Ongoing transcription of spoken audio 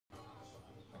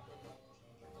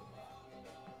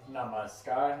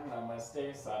Namaskar,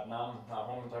 Namaste, Sadnam,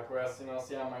 Ahom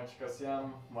Takwasinosyam,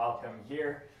 Archikosyam. Welcome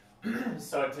here.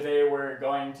 So today we're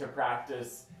going to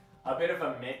practice a bit of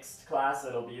a mixed class.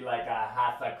 It'll be like a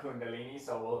Hatha Kundalini,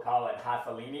 so we'll call it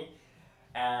Hathalini.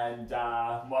 And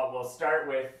what we'll start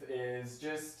with is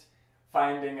just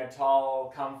finding a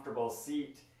tall, comfortable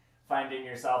seat, finding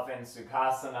yourself in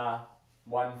Sukhasana,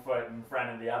 one foot in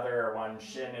front of the other or one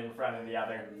shin in front of the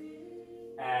other.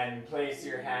 And place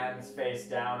your hands face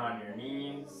down on your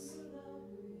knees.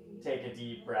 Take a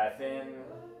deep breath in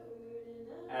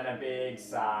and a big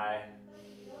sigh.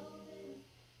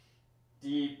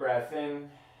 Deep breath in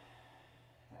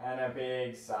and a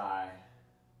big sigh.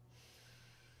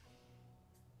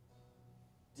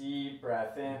 Deep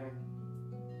breath in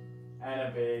and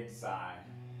a big sigh.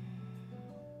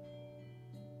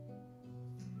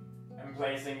 And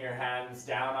placing your hands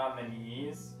down on the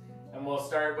knees. And we'll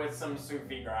start with some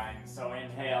Sufi grinds. So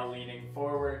inhale, leaning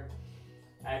forward.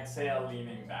 Exhale,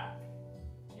 leaning back.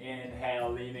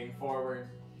 Inhale, leaning forward.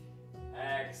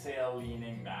 Exhale,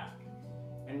 leaning back.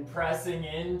 And pressing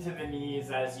into the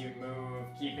knees as you move,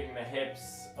 keeping the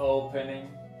hips opening.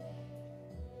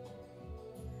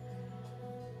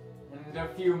 And a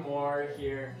few more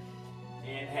here.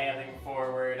 Inhaling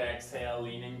forward, exhale,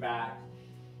 leaning back.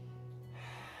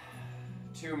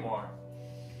 2 more.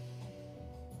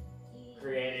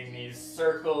 Creating these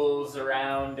circles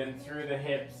around and through the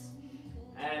hips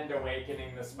and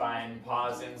awakening the spine.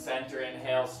 Pause in center,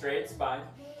 inhale, straight spine.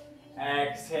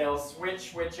 Exhale,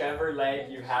 switch whichever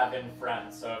leg you have in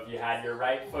front. So if you had your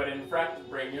right foot in front,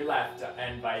 bring your left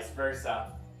and vice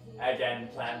versa. Again,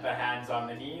 plant the hands on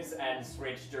the knees and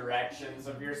switch directions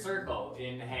of your circle.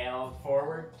 Inhale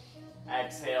forward,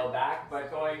 exhale back, but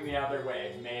going the other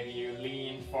way. Maybe you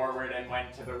leaned forward and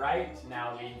went to the right,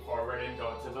 now lean forward and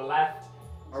go to the left,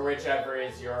 or whichever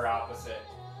is your opposite.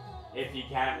 If you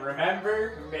can't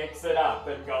remember, mix it up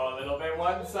and go a little bit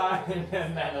one side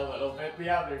and then a little bit the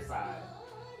other side.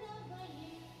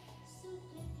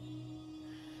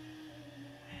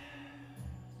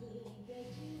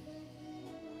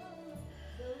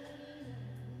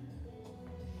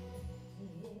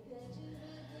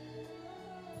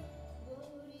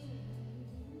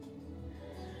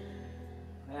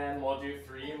 And we'll do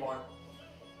 3 more.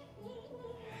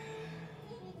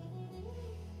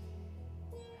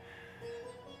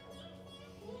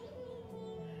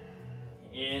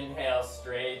 Inhale,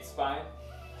 straight spine.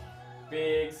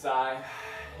 Big sigh.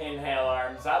 Inhale,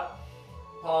 arms up.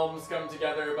 Palms come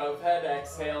together above head.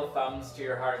 Exhale, thumbs to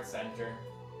your heart center.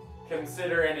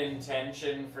 Consider an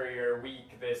intention for your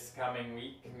week this coming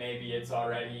week. Maybe it's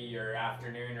already your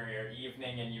afternoon or your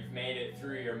evening and you've made it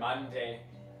through your Monday.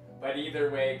 But either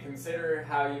way, consider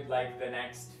how you'd like the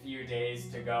next few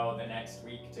days to go, the next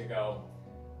week to go.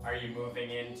 Are you moving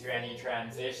into any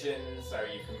transitions? Are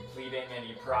you completing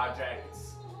any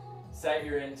projects? Set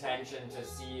your intention to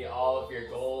see all of your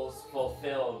goals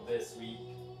fulfilled this week.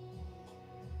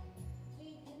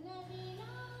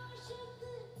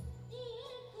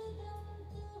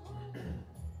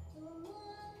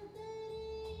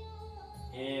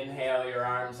 Inhale your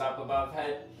arms up above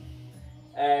head.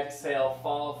 Exhale,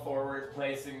 fall forward,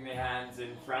 placing the hands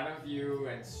in front of you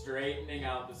and straightening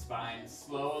out the spine.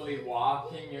 Slowly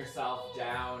walking yourself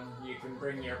down. You can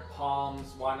bring your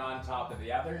palms one on top of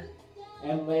the other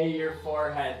and lay your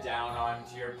forehead down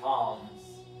onto your palms.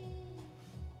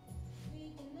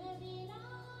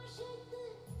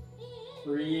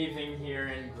 Breathing here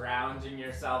and grounding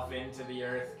yourself into the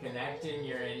earth, connecting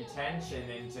your intention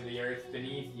into the earth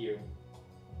beneath you.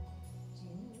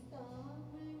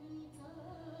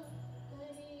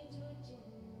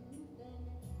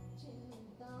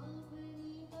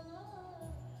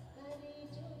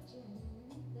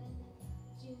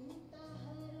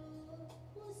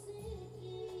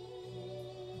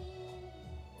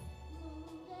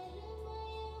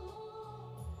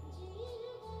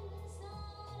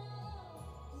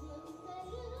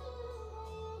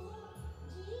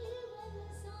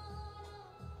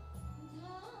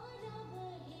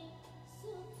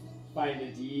 Find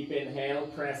a deep inhale,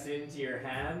 press into your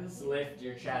hands, lift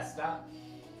your chest up.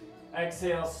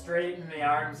 Exhale, straighten the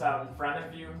arms out in front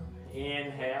of you.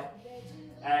 Inhale.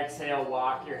 Exhale,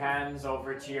 walk your hands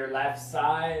over to your left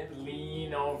side,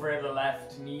 lean over the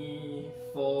left knee,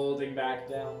 folding back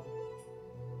down.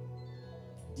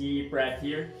 Deep breath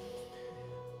here.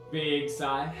 Big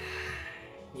sigh.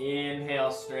 Inhale,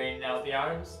 straighten out the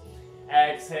arms.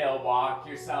 Exhale, walk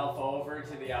yourself over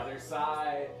to the other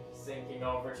side. Sinking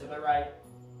over to the right.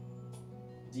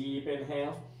 Deep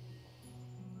inhale.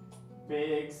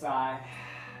 Big sigh.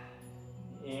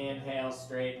 Inhale,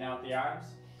 straighten out the arms.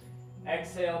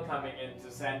 Exhale, coming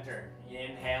into center.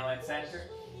 Inhale and center.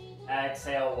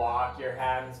 Exhale, walk your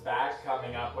hands back,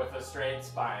 coming up with a straight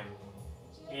spine.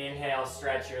 Inhale,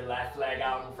 stretch your left leg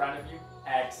out in front of you.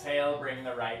 Exhale, bring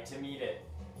the right to meet it.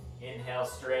 Inhale,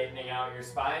 straightening out your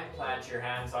spine. Plant your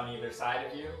hands on either side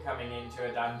of you, coming into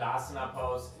a Dandasana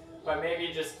pose, but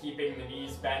maybe just keeping the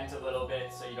knees bent a little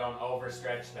bit so you don't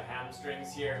overstretch the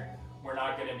hamstrings here. We're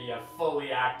not going to be a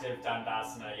fully active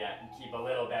Dandasana yet, and keep a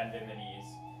little bend in the knees.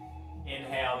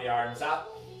 Inhale, the arms up.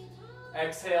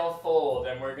 Exhale, fold,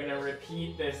 and we're going to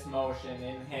repeat this motion.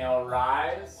 Inhale,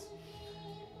 rise.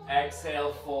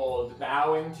 Exhale, fold,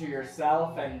 bowing to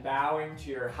yourself and bowing to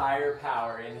your higher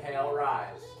power. Inhale,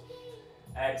 rise.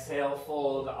 Exhale,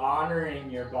 fold, honoring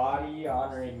your body,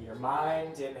 honoring your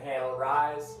mind. Inhale,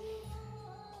 rise.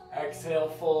 Exhale,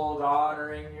 fold,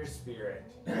 honoring your spirit.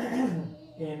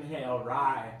 Inhale,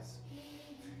 rise.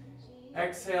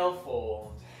 Exhale,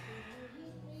 fold.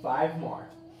 5 more.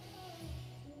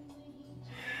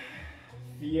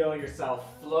 Feel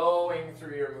yourself flowing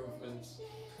through your movements,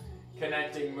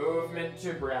 connecting movement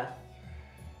to breath.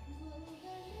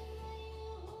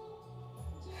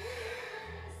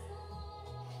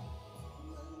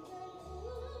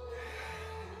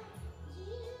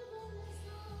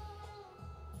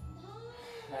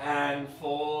 And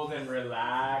fold and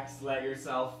relax. Let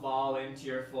yourself fall into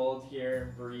your fold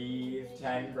here. Breathe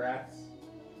 10 breaths.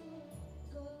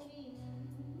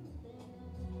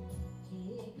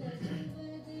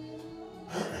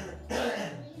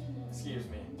 Excuse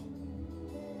me.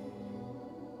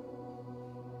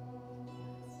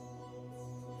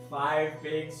 Five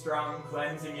big, strong,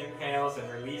 cleansing inhales and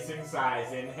releasing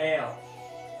sighs. Inhale.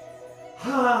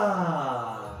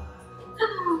 Ha.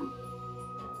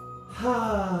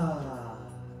 Ha.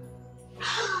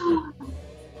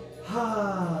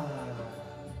 Ha.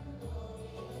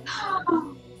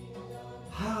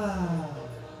 Ha.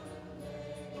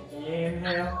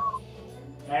 Inhale.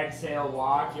 Exhale,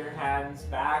 walk your hands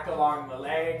back along the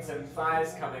legs and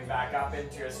thighs, coming back up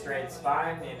into a straight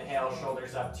spine. Inhale,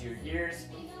 shoulders up to your ears.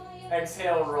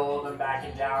 Exhale, roll them back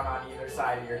and down on either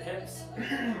side of your hips.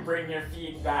 Bring your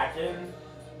feet back in,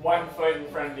 one foot in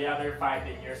front of the other,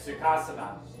 finding your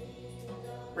Sukhasana.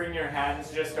 Bring your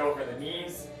hands just over the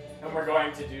knees, and we're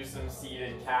going to do some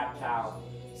seated cat-cow.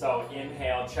 So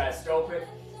inhale, chest open.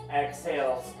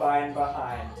 Exhale, spine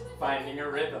behind, finding a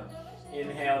rhythm.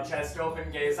 Inhale, chest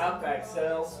open, gaze up.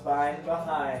 Exhale, spine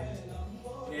behind.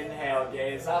 Inhale,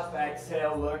 gaze up.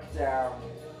 Exhale, look down.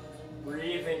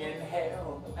 Breathing,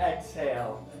 inhale,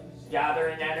 exhale.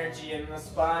 Gathering energy in the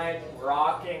spine,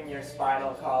 rocking your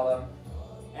spinal column.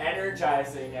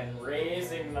 Energizing and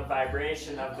raising the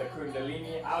vibration of the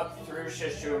Kundalini up through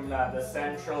Sushumna, the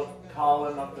central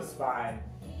column of the spine.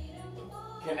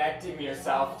 Connecting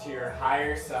yourself to your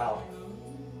higher self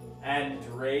and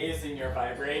raising your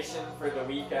vibration for the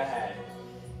week ahead.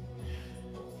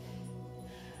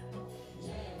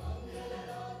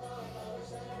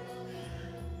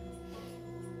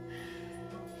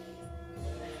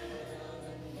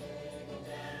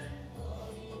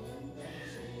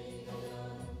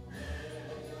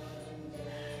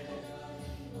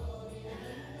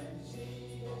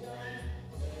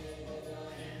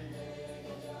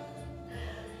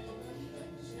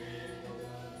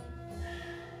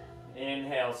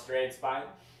 Inhale, straight spine.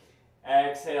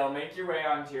 Exhale, make your way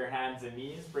onto your hands and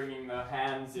knees, bringing the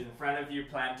hands in front of you,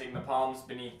 planting the palms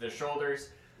beneath the shoulders,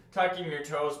 tucking your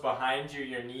toes behind you,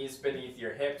 your knees beneath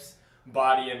your hips,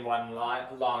 body in one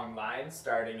long line,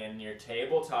 starting in your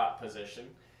tabletop position.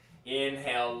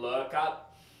 Inhale, look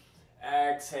up.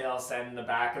 Exhale, send the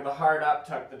back of the heart up,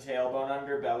 tuck the tailbone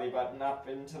under, belly button up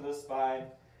into the spine.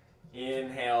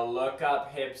 Inhale, look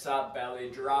up, hips up, belly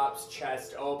drops,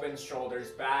 chest opens,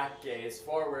 shoulders back, gaze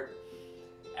forward.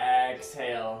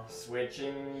 Exhale,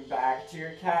 switching back to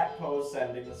your cat pose,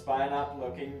 sending the spine up,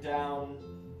 looking down,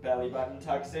 belly button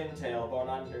tucks in, tailbone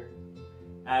under.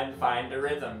 And find a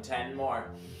rhythm, 10 more.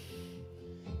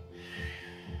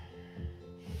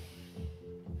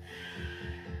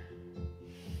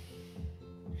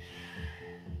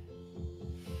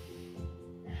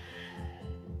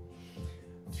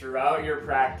 Throughout your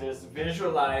practice,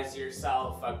 visualize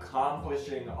yourself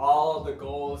accomplishing all the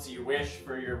goals you wish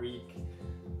for your week.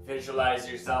 Visualize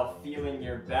yourself feeling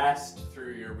your best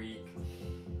through your week.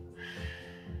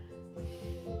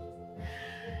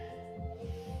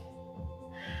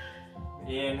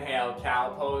 Inhale,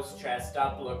 cow pose, chest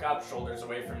up, look up, shoulders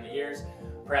away from the ears.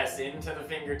 Press into the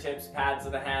fingertips, pads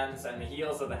of the hands, and the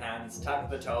heels of the hands. Tuck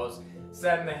the toes,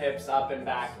 send the hips up and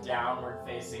back, downward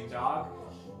facing dog.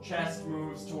 Chest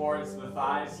moves towards the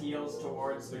thighs, heels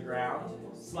towards the ground.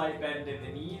 Slight bend in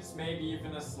the knees, maybe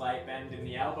even a slight bend in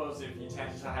the elbows if you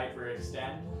tend to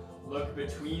hyperextend. Look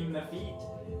between the feet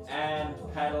and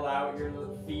pedal out your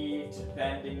feet,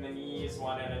 bending the knees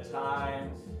one at a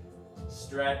time.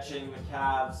 Stretching the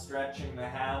calves, stretching the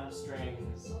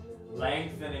hamstrings,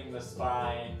 lengthening the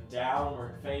spine,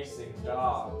 downward facing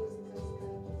dog.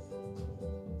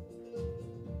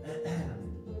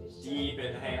 Deep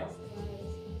inhale.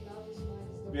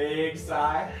 Big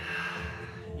sigh.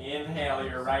 Inhale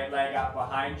your right leg up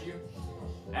behind you.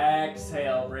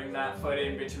 Exhale, bring that foot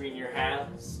in between your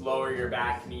hands. Lower your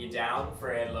back knee down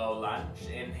for a low lunge.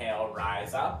 Inhale,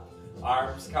 rise up.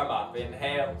 Arms come up.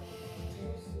 Inhale.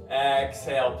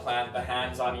 Exhale, plant the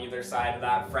hands on either side of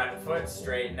that front foot.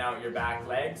 Straighten out your back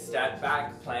leg. Step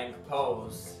back, plank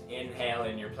pose. Inhale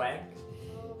in your plank.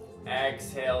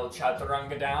 Exhale,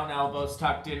 chaturanga down, elbows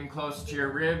tucked in close to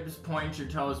your ribs. Point your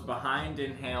toes behind.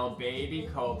 Inhale, baby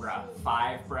cobra.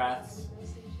 5 breaths.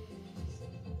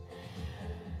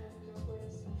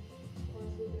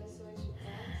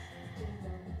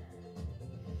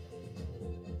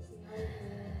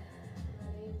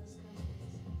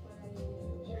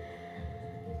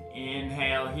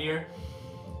 Inhale here.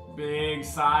 Big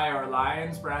sigh or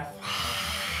lion's breath.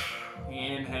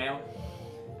 Inhale.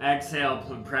 Exhale,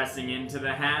 pressing into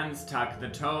the hands, tuck the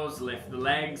toes, lift the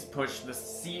legs, push the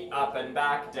seat up and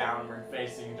back, downward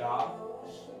facing dog.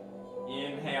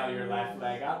 Inhale your left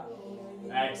leg up.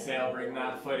 Exhale, bring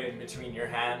that foot in between your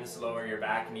hands, lower your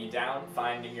back knee down,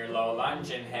 finding your low lunge.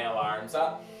 Inhale, arms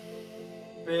up.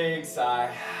 Big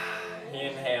sigh.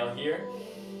 Inhale here.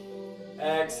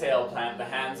 Exhale, plant the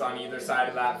hands on either side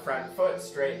of that front foot,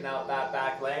 straighten out that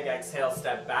back leg. Exhale,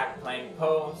 step back, plank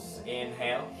pose.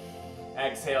 Inhale.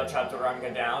 Exhale,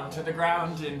 chaturanga down to the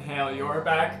ground. Inhale your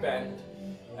back bend.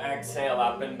 Exhale,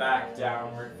 up and back,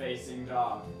 downward facing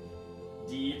dog.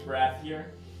 Deep breath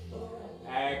here.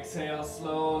 Exhale,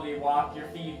 slowly walk your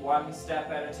feet one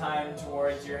step at a time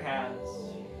towards your hands.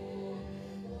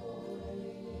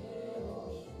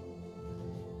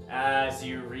 As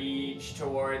you reach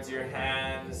towards your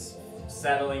hands,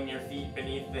 settling your feet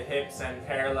beneath the hips and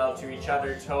parallel to each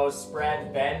other, toes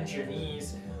spread, bend your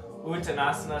knees.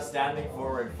 Uttanasana, standing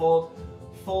forward fold.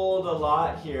 Fold a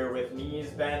lot here with knees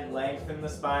bent, lengthen the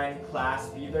spine,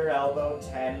 clasp either elbow,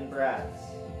 10 breaths.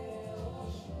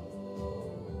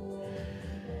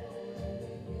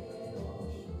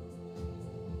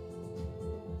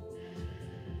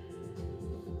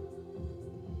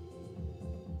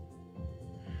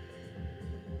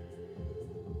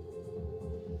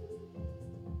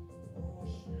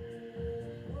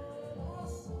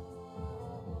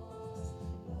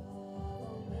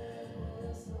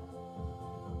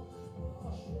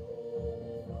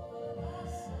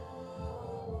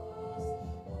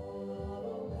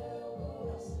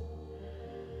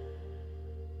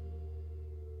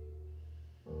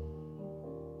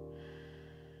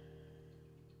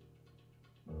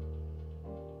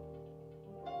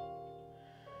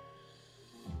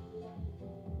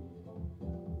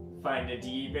 Find a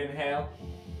deep inhale,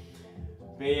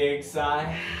 big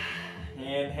sigh,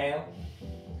 inhale.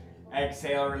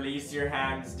 Exhale, release your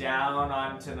hands down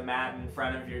onto the mat in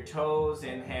front of your toes.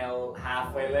 Inhale,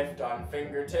 halfway lift on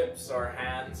fingertips or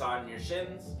hands on your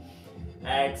shins.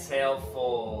 Exhale,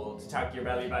 fold. Tuck your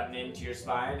belly button into your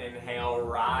spine. Inhale,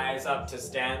 rise up to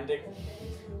standing.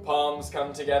 Palms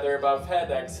come together above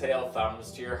head. Exhale,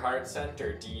 thumbs to your heart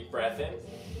center. Deep breath in.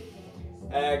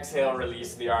 Exhale,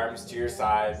 release the arms to your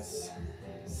sides.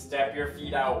 Step your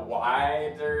feet out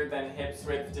wider than hips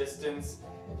width distance,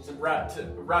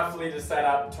 roughly to set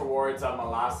up towards a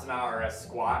malasana or a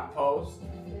squat pose.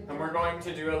 And we're going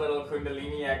to do a little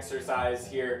kundalini exercise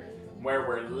here where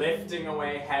we're lifting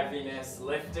away heaviness,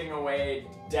 lifting away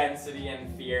density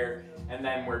and fear, and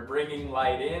then we're bringing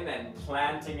light in and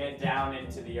planting it down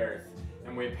into the earth.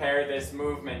 And we pair this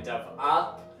movement of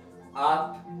up,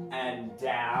 up, and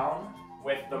down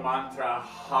with the mantra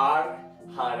Har,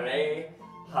 Hare,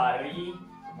 Hari,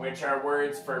 which are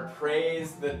words for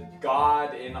praise the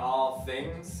God in all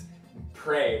things,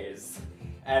 praise.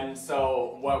 And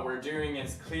so what we're doing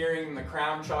is clearing the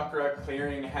crown chakra,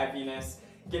 clearing heaviness,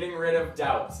 getting rid of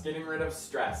doubts, getting rid of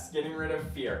stress, getting rid of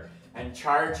fear, and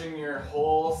charging your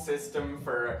whole system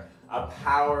for a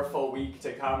powerful week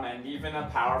to come and even a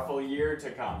powerful year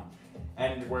to come.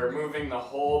 And we're moving the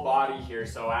whole body here,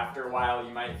 so after a while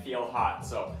you might feel hot.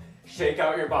 So shake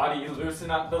out your body, loosen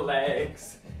up the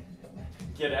legs,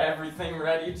 get everything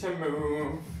ready to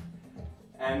move.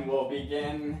 And we'll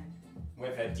begin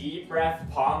with a deep breath,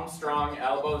 palms strong,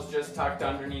 elbows just tucked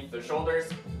underneath the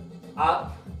shoulders.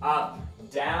 Up, up,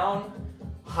 down.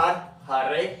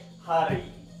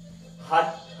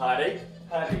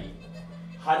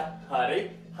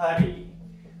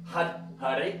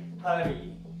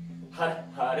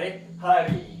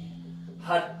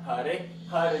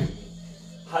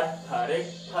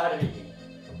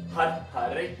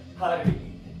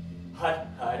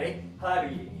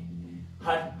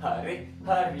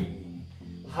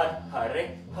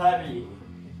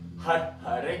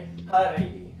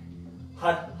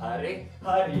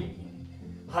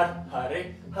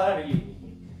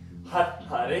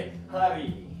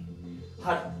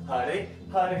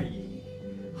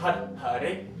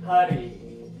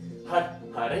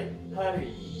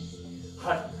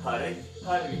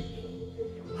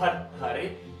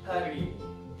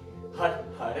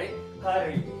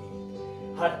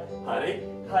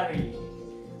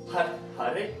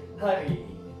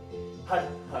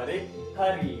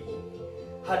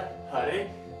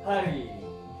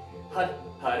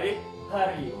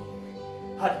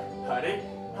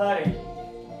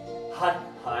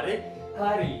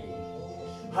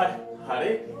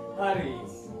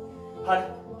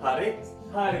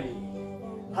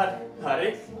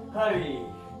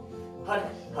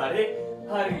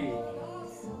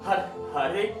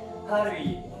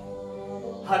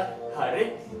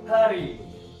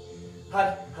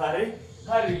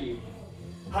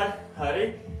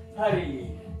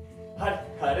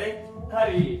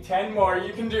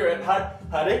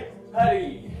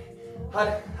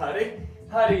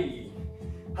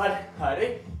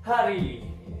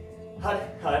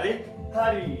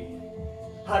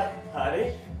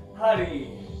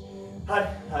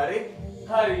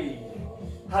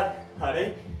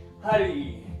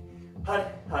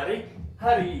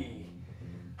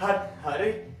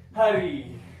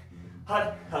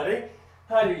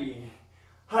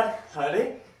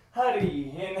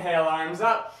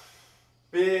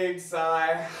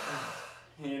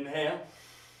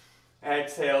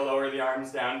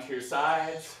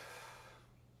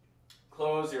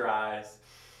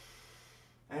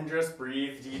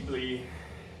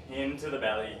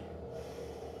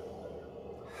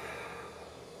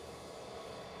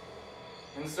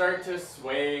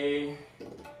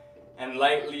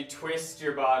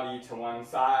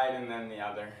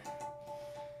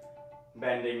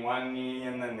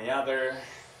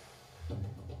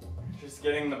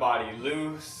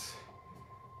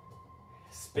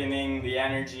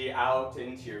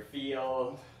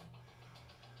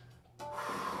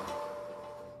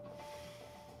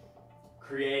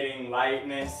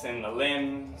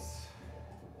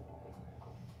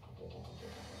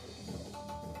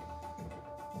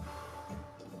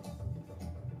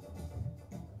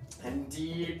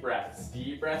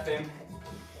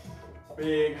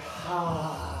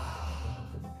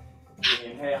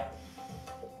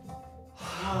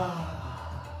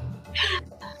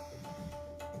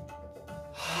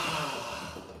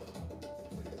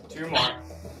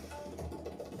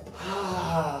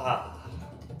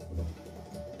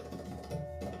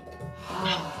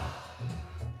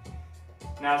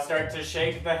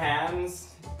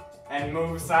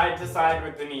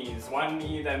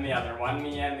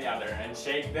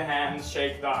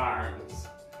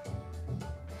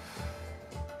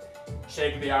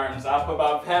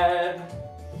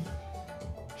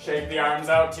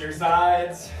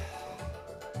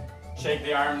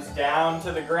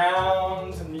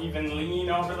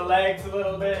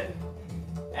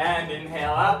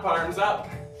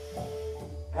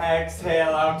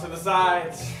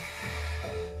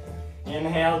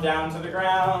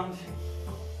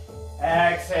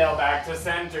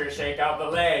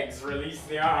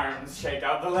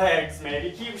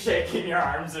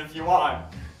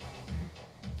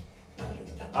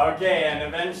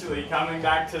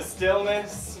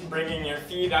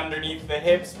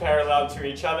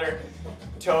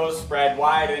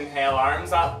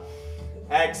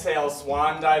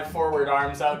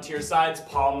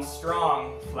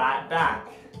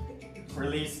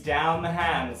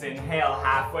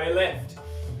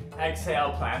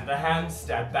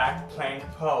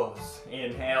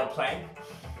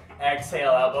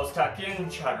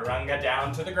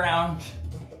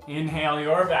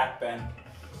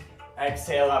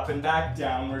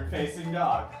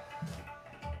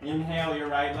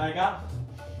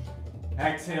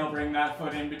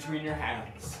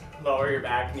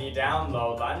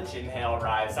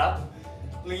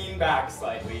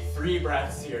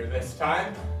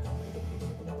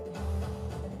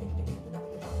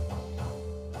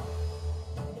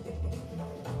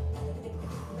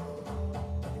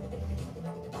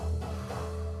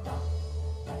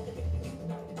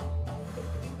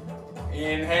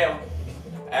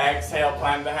 Exhale,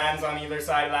 plant the hands on either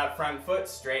side of that front foot.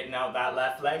 Straighten out that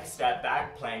left leg. Step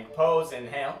back, plank pose.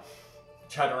 Inhale.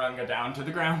 Chaturanga down to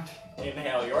the ground.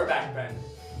 Inhale, your back bend.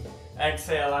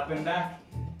 Exhale, up and back.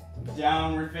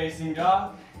 Downward facing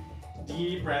dog.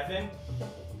 Deep breath in.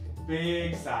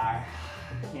 Big sigh.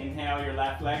 Inhale, your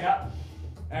left leg up.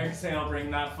 Exhale,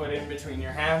 bring that foot in between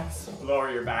your hands.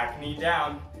 Lower your back knee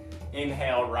down.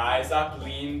 Inhale, rise up,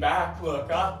 lean back,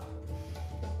 look up.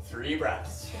 3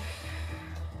 breaths.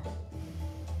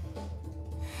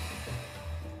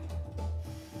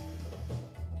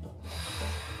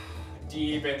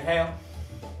 Deep inhale.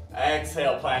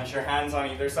 Exhale, plant your hands on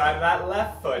either side of that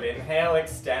left foot. Inhale,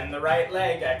 extend the right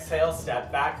leg. Exhale,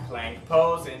 step back, plank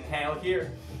pose. Inhale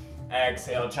here.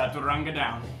 Exhale, chaturanga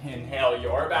down. Inhale,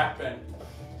 your back bend.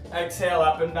 Exhale,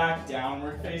 up and back,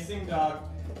 downward facing dog.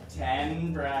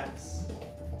 10 breaths.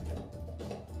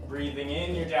 Breathing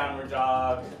in your downward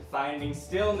dog. Finding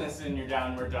stillness in your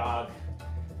downward dog.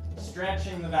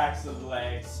 Stretching the backs of the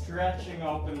legs. Stretching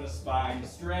open the spine.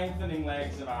 Strengthening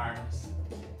legs and arms.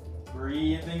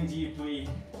 Breathing deeply.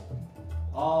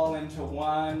 All into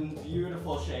one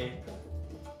beautiful shape.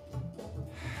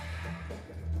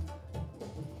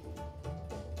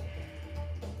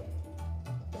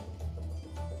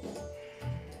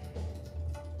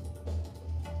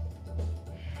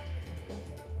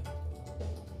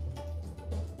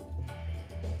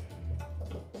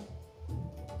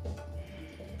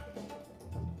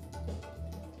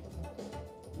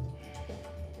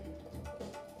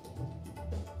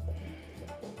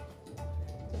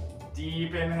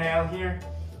 Deep inhale here.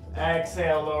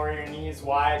 Exhale, lower your knees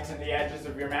wide to the edges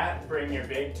of your mat. Bring your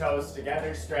big toes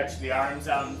together. Stretch the arms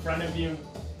out in front of you.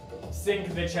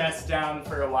 Sink the chest down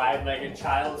for a wide-legged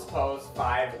child's pose.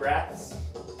 5 breaths.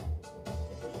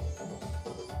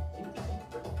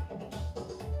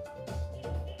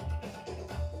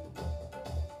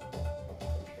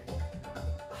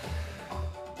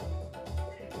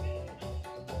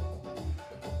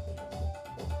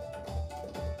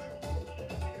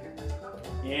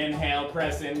 Inhale,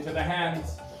 press into the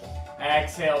hands.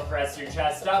 Exhale, press your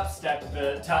chest up.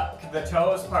 Tuck the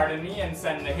toes, pardon me, and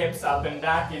send the hips up and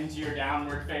back into your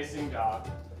downward facing dog.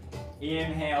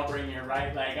 Inhale, bring your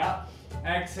right leg up.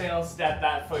 Exhale, step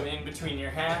that foot in between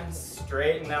your hands.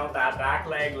 Straighten out that back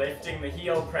leg, lifting the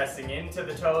heel, pressing into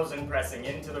the toes and pressing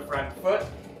into the front foot.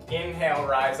 Inhale,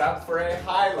 rise up for a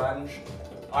high lunge.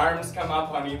 Arms come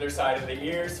up on either side of the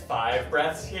ears. 5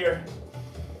 breaths here.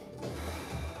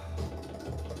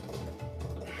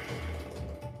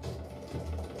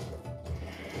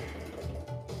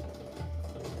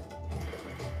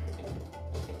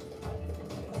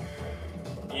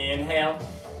 Inhale.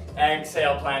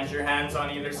 Exhale, plant your hands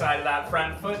on either side of that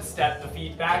front foot. Step the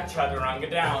feet back, chaturanga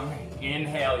down.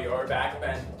 Inhale, your back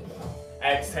bend.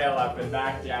 Exhale, up and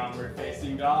back, downward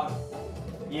facing dog.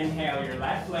 Inhale, your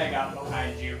left leg up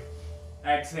behind you.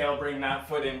 Exhale, bring that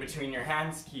foot in between your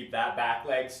hands. Keep that back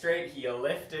leg straight, heel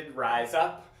lifted, rise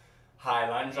up. High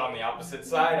lunge on the opposite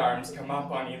side. Arms come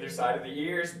up on either side of the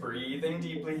ears. Breathing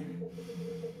deeply.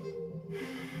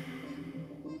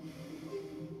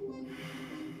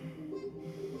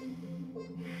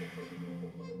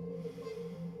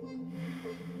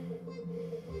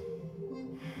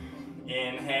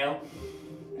 Inhale.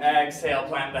 Exhale,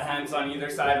 plant the hands on either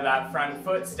side of that front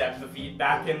foot. Step the feet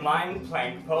back in line.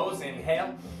 Plank pose.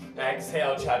 Inhale.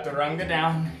 Exhale, chaturanga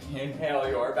down. Inhale,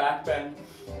 your back bend.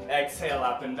 Exhale,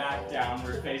 up and back,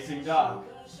 downward facing dog.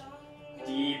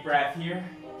 Deep breath here.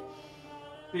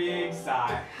 Big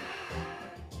sigh.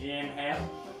 Inhale.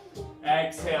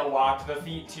 Exhale, walk the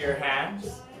feet to your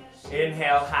hands.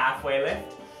 Inhale, halfway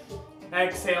lift.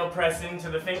 Exhale, press into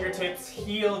the fingertips,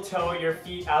 heel toe your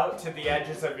feet out to the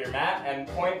edges of your mat and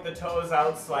point the toes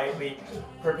out slightly,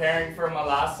 preparing for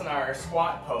malasana or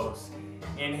squat pose.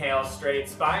 Inhale, straight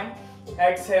spine.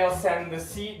 Exhale, send the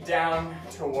seat down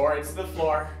towards the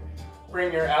floor.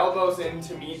 Bring your elbows in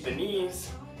to meet the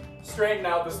knees. Straighten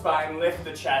out the spine, lift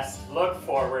the chest, look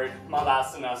forward,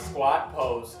 malasana squat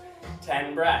pose.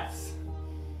 10 breaths.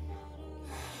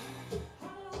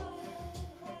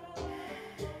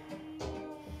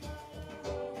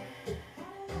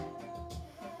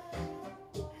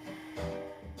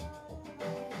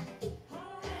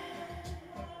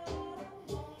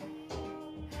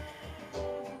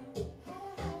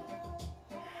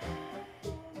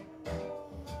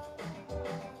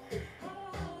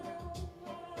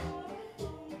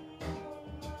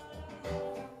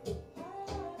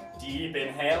 Deep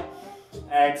inhale.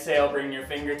 Exhale, bring your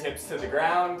fingertips to the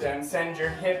ground and send your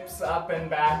hips up and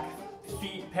back.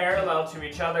 Feet parallel to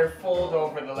each other. Fold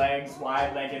over the legs.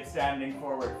 Wide-legged standing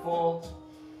forward fold.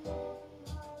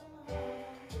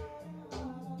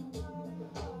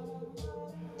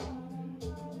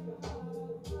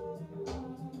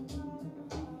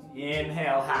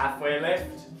 Inhale, halfway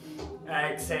lift.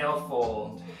 Exhale,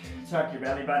 fold. Tuck your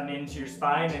belly button into your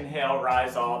spine. Inhale,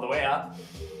 rise all the way up.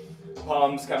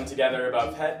 Palms come together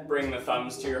above head. Bring the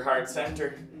thumbs to your heart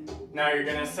center. Now you're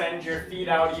going to send your feet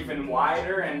out even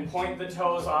wider and point the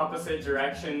toes opposite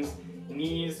directions.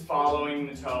 Knees following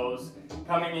the toes.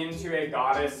 Coming into a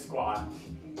goddess squat.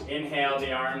 Inhale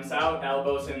the arms out,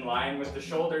 elbows in line with the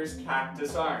shoulders,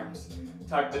 cactus arms.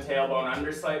 Tuck the tailbone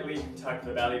under slightly, tuck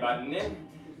the belly button in,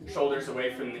 shoulders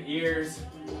away from the ears.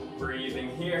 Breathing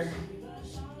here.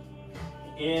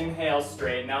 Inhale,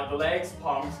 straighten out the legs,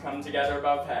 palms come together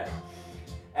above head.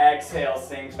 Exhale,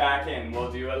 sink back in.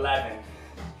 We'll do 11.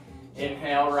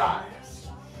 Inhale, rise.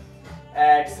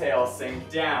 Exhale, sink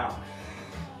down.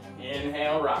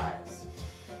 Inhale, rise.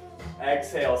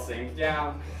 Exhale, sink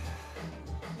down.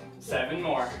 7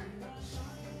 more.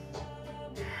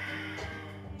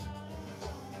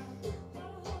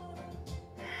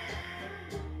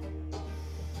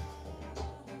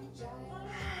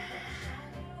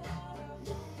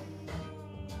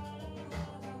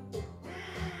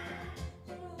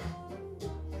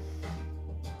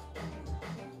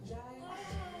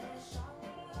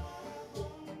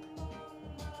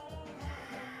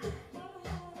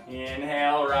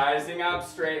 Inhale, rising up,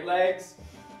 straight legs.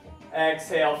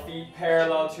 Exhale, feet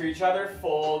parallel to each other,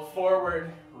 fold forward,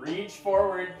 reach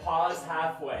forward, pause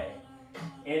halfway.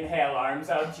 Inhale, arms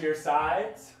out to your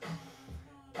sides.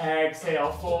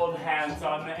 Exhale, fold, hands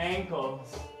on the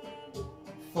ankles.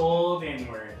 Fold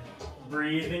inward.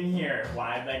 Breathing here,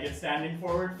 wide-legged standing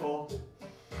forward fold.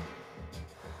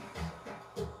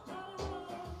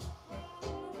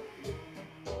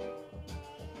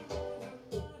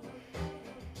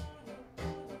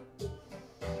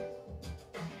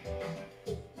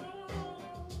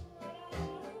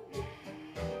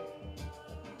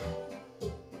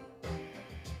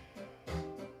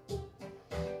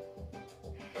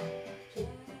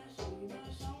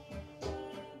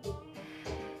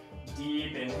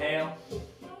 Deep inhale,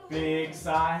 big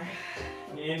sigh.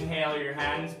 Inhale your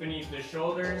hands beneath the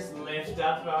shoulders, lift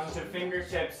up onto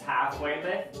fingertips, halfway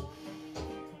lift.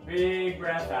 Big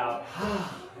breath out.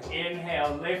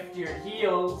 Inhale, lift your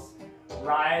heels,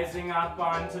 rising up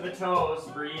onto the toes.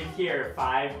 Breathe here,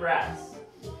 5 breaths.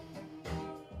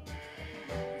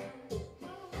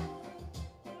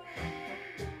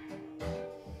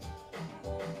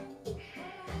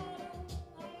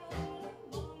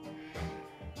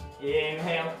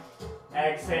 Inhale,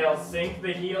 exhale, sink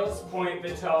the heels, point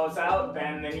the toes out,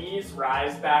 bend the knees,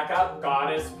 rise back up,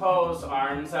 goddess pose,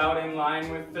 arms out in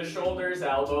line with the shoulders,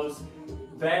 elbows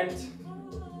bent,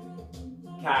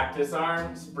 cactus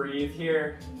arms, breathe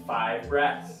here, 5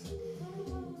 breaths.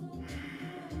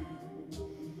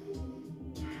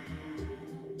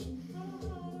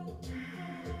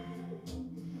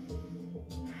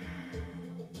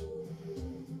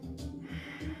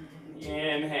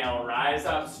 Inhale, rise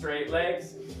up, straight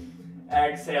legs.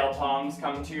 Exhale, palms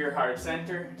come to your heart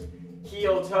center.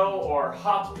 Heel toe or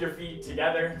hop your feet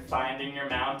together, finding your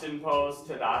mountain pose,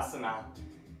 Tadasana.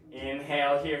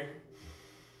 Inhale here.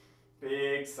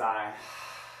 Big sigh.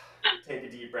 Take a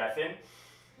deep breath in.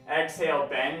 Exhale,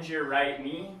 bend your right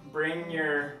knee. Bring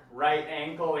your right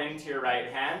ankle into your right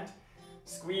hand.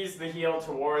 Squeeze the heel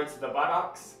towards the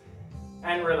buttocks.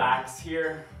 And relax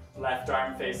here. Left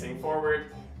arm facing forward.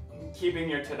 Keeping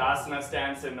your Tadasana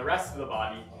stance in the rest of the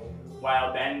body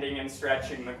while bending and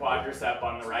stretching the quadricep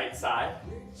on the right side.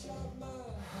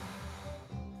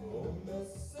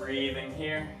 Breathing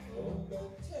here.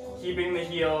 Keeping the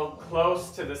heel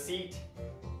close to the seat.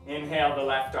 Inhale the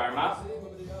left arm up.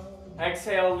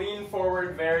 Exhale, lean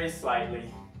forward very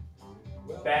slightly.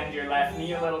 Bend your left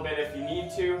knee a little bit if you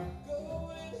need to.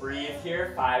 Breathe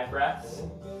here, 5 breaths.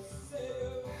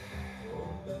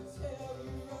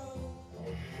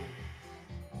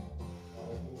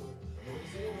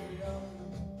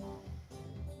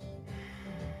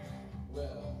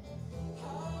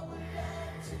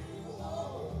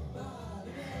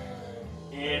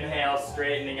 Inhale,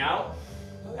 straightening out.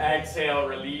 Exhale,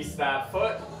 release that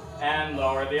foot and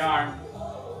lower the arm.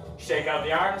 Shake out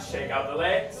the arms, shake out the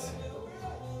legs.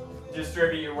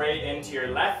 Distribute your weight into your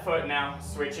left foot now,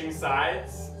 switching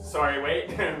sides. Sorry,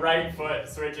 wait, right foot,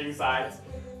 switching sides.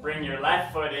 Bring your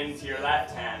left foot into your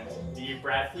left hand. Deep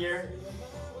breath here.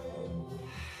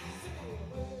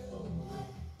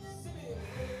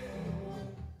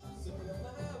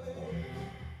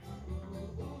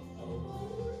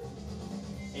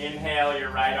 Inhale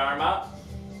your right arm up.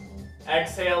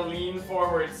 Exhale, lean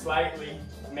forward slightly.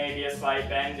 Maybe a slight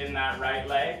bend in that right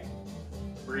leg.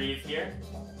 Breathe here.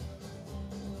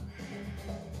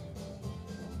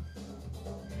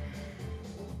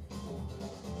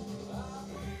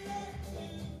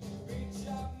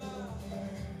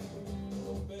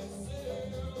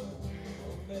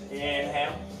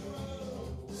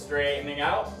 straightening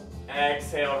out.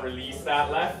 Exhale, release that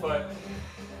left foot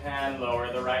and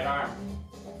lower the right arm.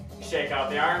 Shake out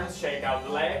the arms, shake out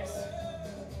the legs.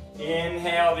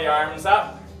 Inhale the arms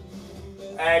up.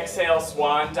 Exhale,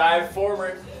 swan dive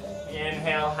forward.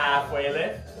 Inhale, halfway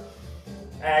lift.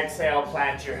 Exhale,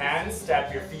 plant your hands,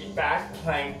 step your feet back,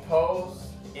 plank pose.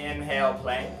 Inhale,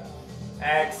 plank.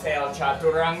 Exhale,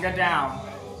 chaturanga down.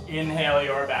 Inhale,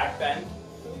 your back bend.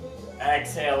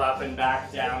 Exhale, up and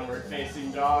back, downward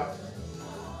facing dog.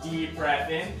 Deep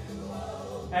breath in.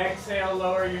 Exhale,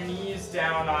 lower your knees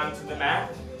down onto the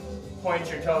mat. Point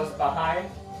your toes behind.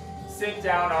 Sit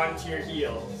down onto your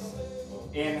heels.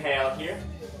 Inhale here.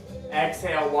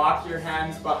 Exhale, walk your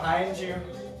hands behind you.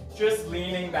 Just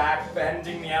leaning back,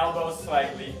 bending the elbows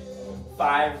slightly.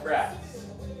 5 breaths.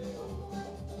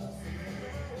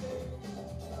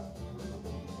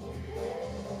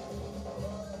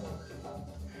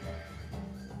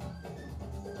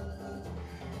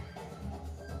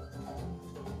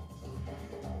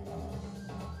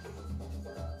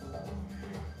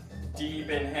 Deep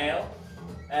inhale.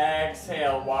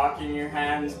 Exhale, walking your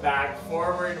hands back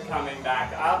forward, coming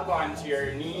back up onto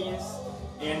your knees.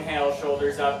 Inhale,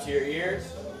 shoulders up to your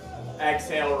ears.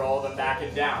 Exhale, roll them back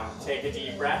and down. Take a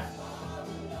deep breath.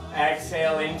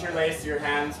 Exhale, interlace your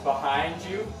hands behind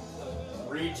you.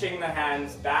 Reaching the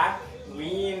hands back.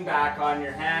 Lean back on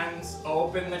your hands.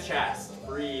 Open the chest.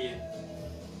 Breathe.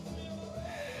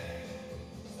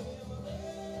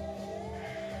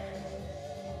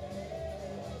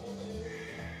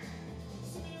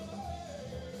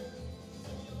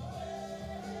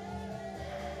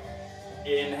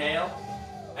 Inhale.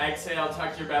 Exhale,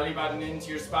 tuck your belly button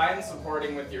into your spine,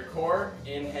 supporting with your core.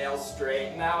 Inhale,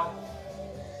 straighten out.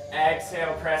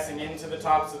 Exhale, pressing into the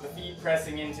tops of the feet,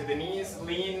 pressing into the knees.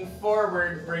 Lean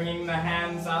forward, bringing the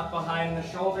hands up behind the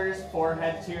shoulders,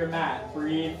 forehead to your mat.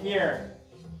 Breathe here.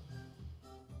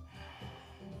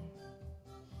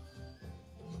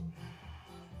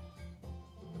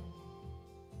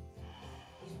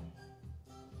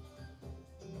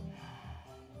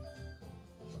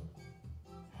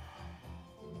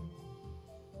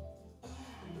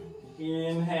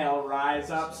 Inhale, rise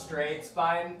up, straight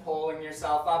spine, pulling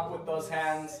yourself up with those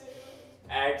hands.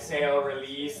 Exhale,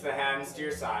 release the hands to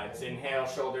your sides. Inhale,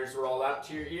 shoulders roll up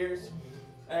to your ears.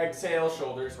 Exhale,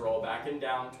 shoulders roll back and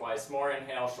down. Twice more.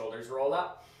 Inhale, shoulders roll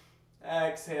up.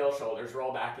 Exhale, shoulders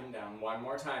roll back and down. One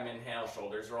more time. Inhale,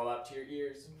 shoulders roll up to your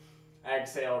ears.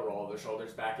 Exhale, roll the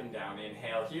shoulders back and down.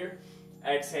 Inhale here.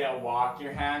 Exhale, walk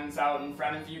your hands out in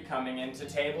front of you, coming into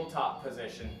tabletop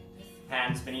position.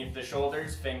 Hands beneath the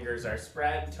shoulders, fingers are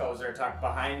spread, toes are tucked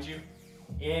behind you.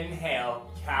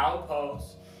 Inhale, cow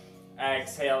pose.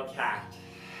 Exhale, cat.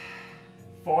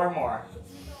 4 more.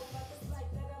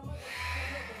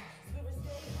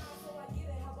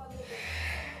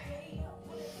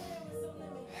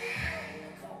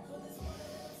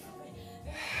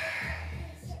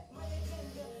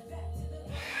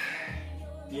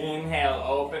 Inhale,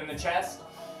 open the chest.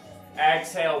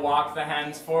 Exhale, walk the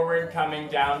hands forward, coming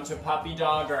down to puppy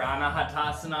dog or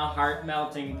VinyHathaLini, heart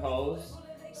melting pose.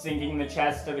 Sinking the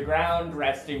chest to the ground,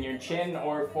 resting your chin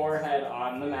or forehead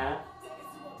on the mat.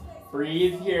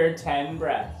 Breathe here, 10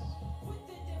 breaths.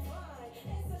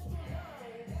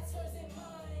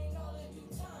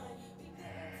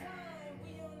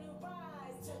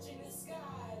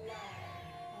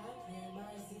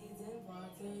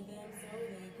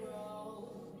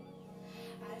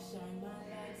 Shine my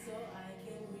light so I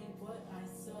can reap what I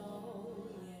sow,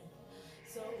 yeah.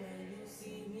 So when you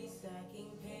see me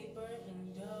stacking paper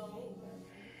and dough,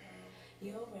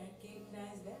 you'll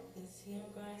recognize that this here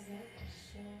grinds like a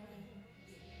show.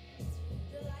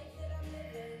 The life that I'm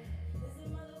living is the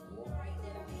motherfucking right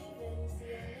that I'm living.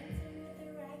 See, I'm into with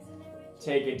the rags and the rich.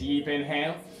 Take a deep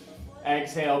inhale.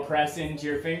 Exhale, press into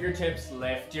your fingertips,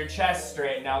 lift your chest,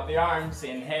 straighten out the arms.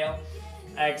 Inhale.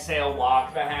 Exhale,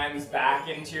 walk the hands back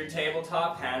into your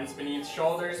tabletop, hands beneath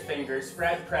shoulders, fingers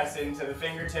spread, press into the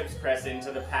fingertips, press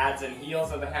into the pads and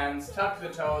heels of the hands, tuck the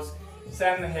toes,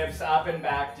 send the hips up and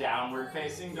back, downward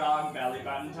facing dog, belly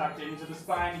button tucked into the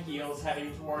spine, heels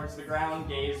heading towards the ground,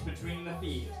 gaze between the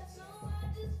feet.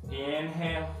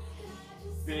 Inhale,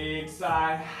 big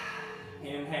sigh,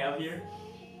 inhale here.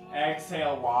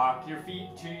 Exhale, walk your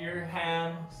feet to your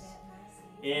hands.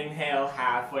 Inhale,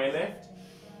 halfway lift.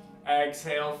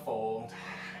 Exhale, fold.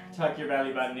 Tuck your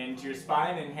belly button into your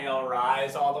spine. Inhale,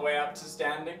 rise all the way up to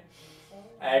standing.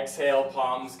 Exhale,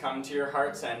 palms come to your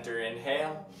heart center.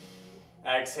 Inhale.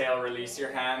 Exhale, release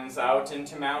your hands out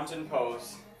into mountain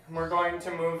pose. We're going to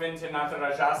move into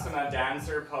Natarajasana,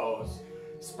 dancer pose.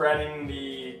 Spreading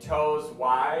the toes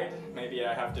wide. Maybe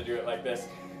I have to do it like this.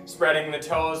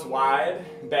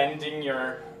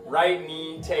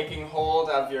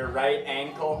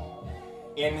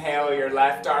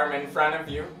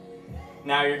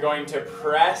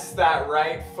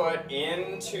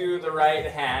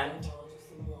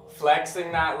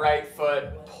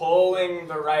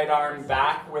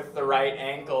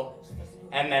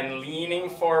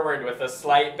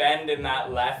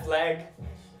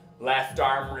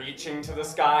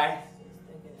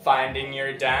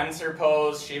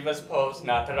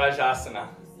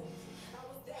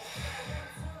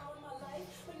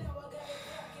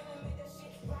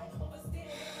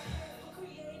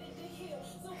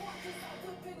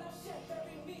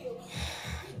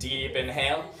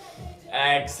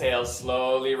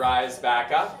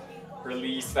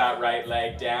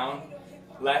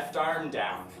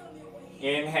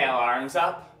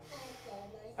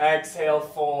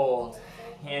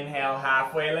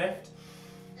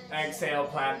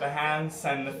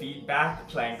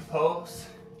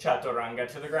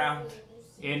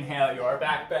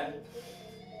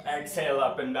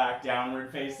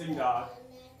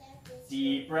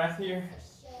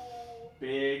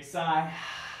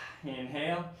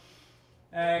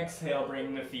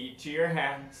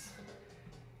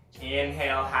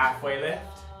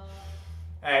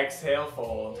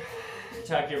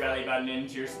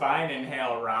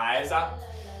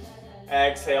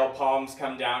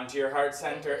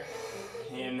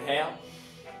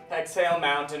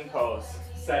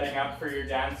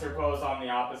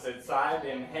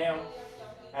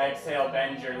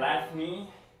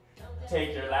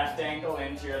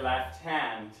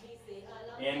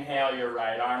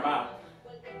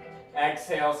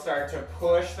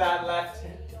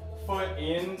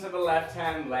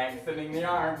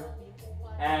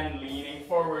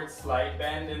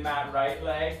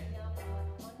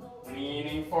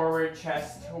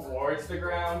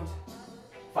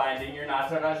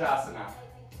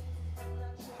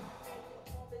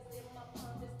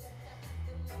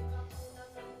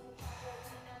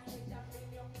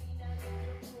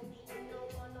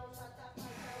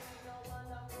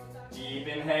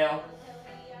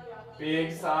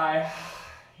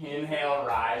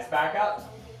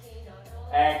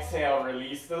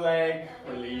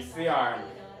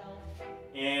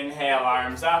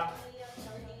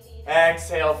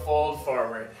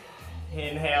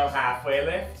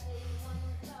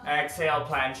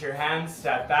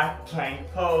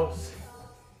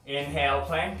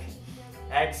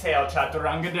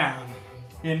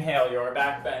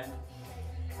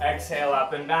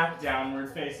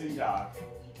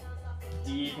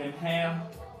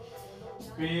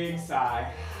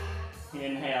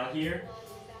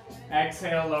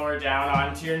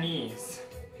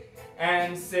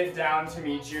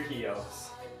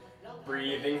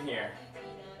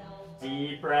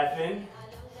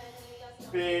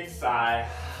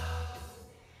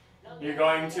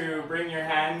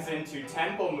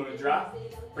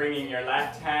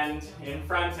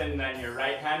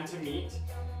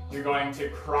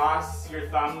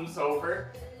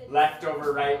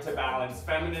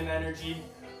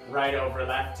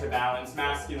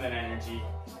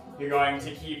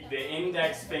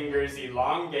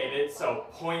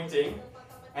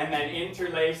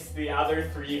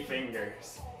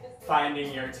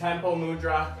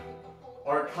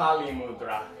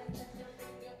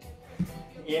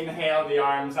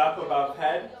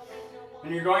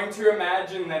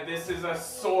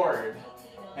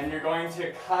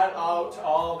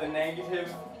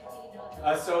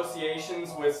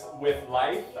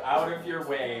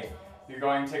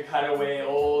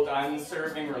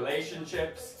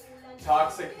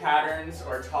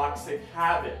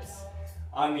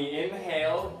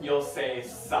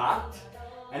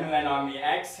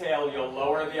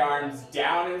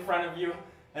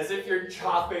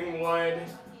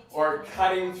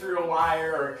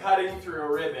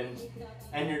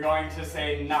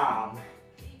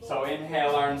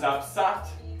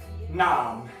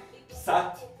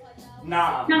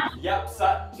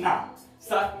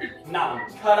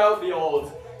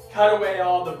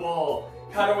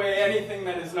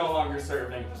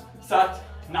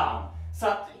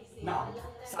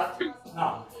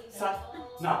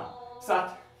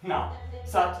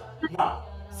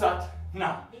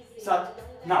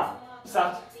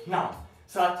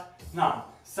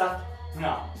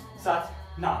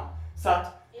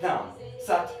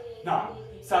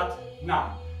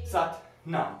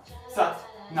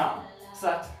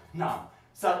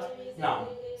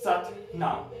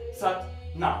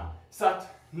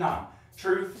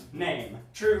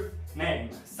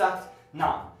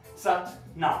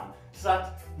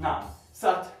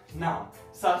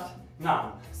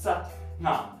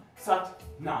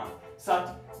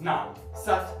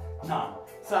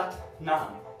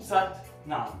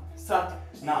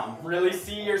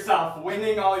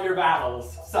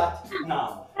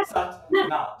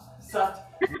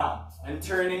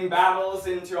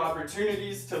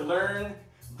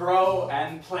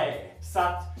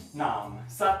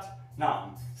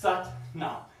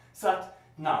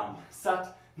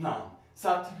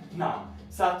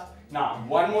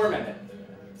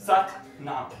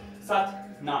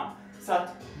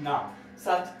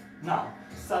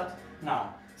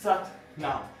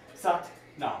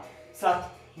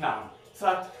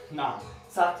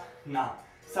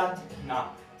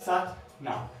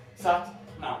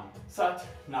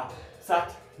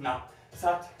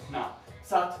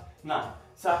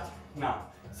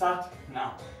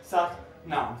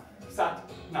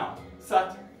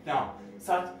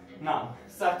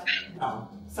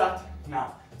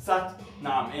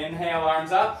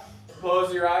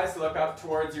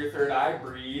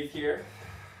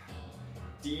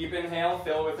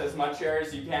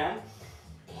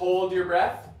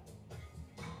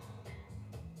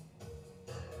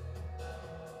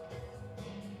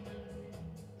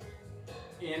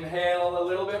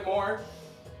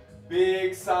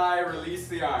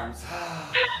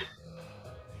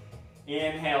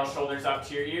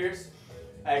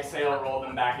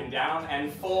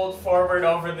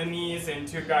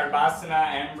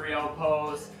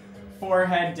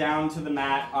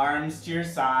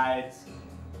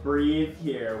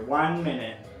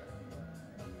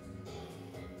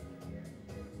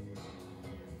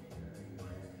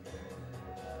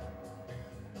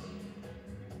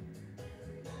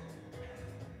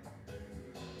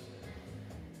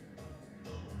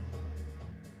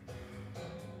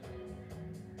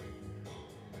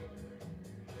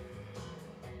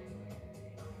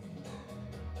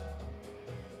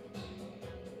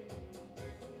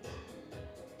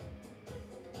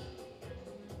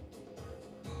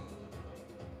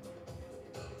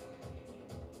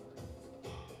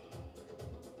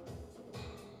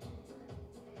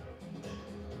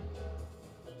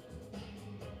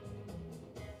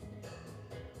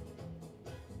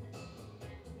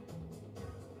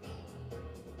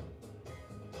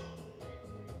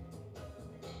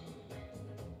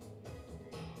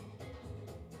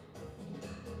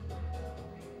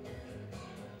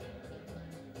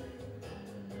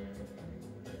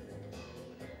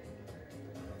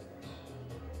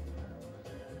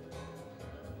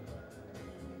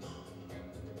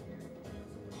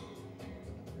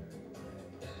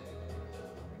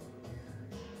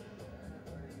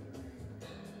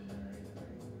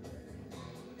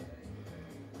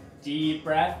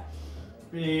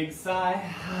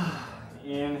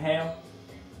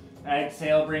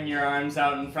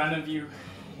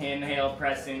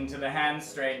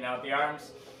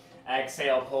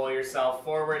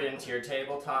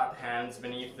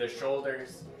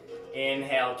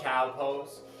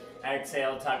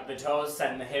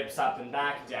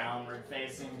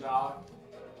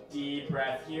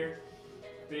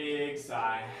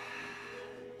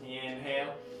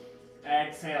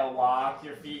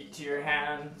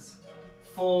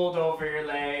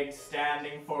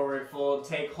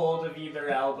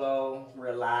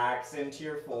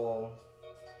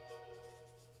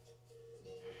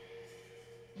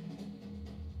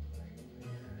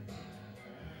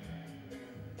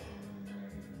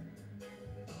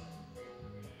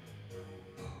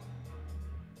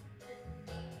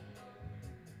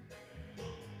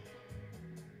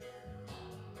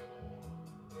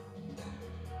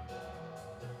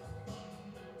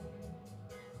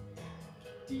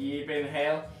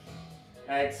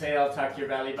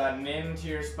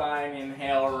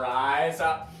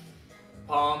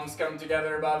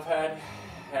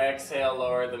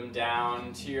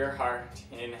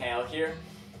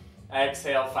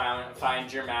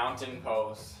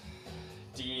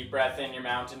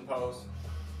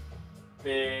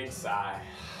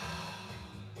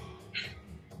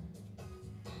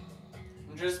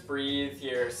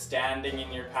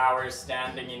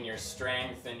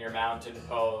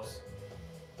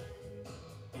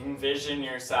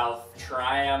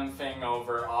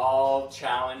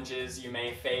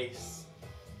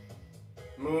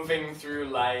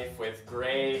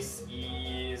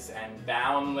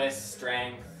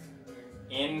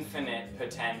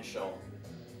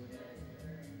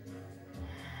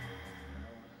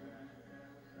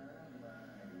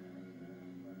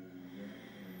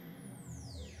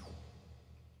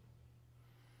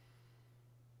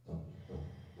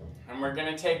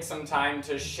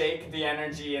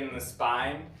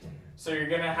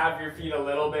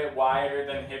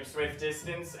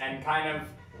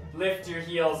 lift your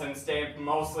heels and stay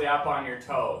mostly up on your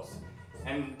toes.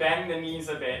 And bend the knees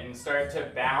a bit and start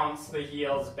to bounce the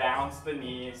heels, bounce the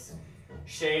knees.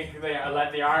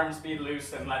 Let the arms be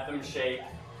loose and let them shake.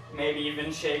 Maybe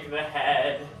even shake the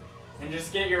head. And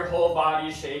just get your whole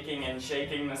body shaking and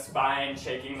shaking the spine,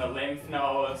 shaking the lymph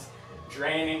nodes,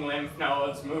 draining lymph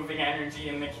nodes, moving energy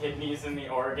in the kidneys and the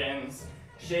organs,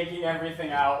 shaking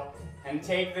everything out. And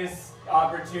take this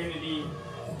opportunity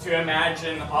to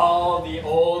imagine all the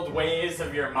old ways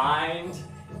of your mind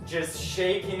just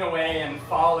shaking away and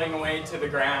falling away to the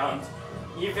ground,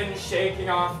 even shaking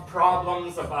off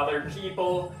problems of other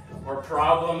people or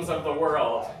problems of the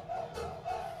world.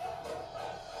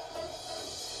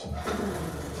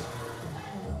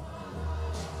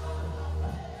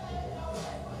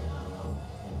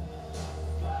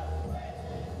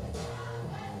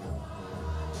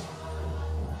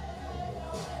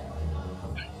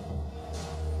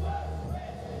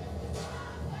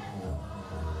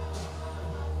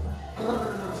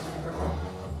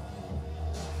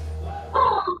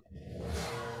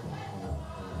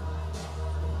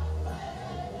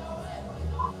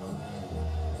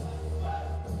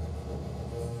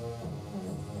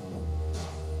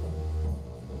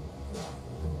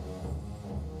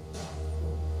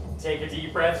 Take a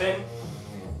deep breath in,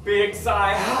 big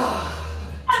sigh,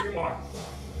 2 more.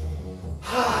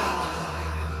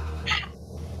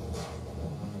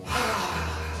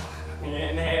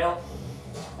 Inhale,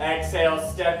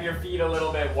 exhale, step your feet a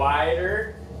little bit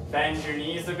wider, bend your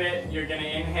knees a bit. You're gonna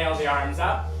inhale the arms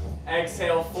up,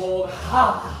 exhale, fold,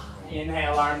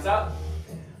 inhale, arms up.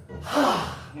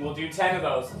 We'll do 10 of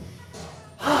those.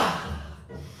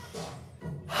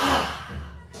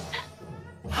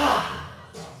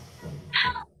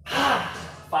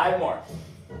 5 more.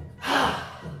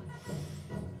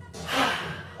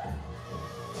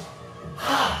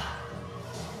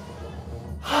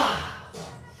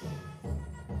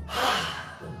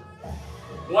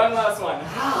 One last one.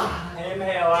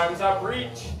 Inhale, arms up,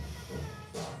 reach.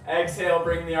 Exhale,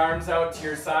 bring the arms out to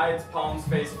your sides, palms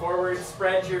face forward.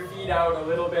 Spread your feet out a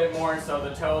little bit more so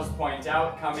the toes point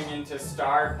out, coming into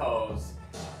star pose.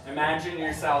 Imagine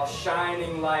yourself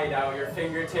shining light out your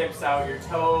fingertips, out your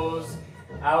toes,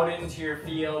 out into your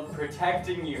field,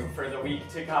 protecting you for the week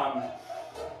to come.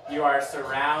 You are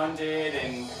surrounded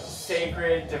in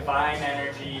sacred, divine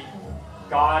energy.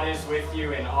 God is with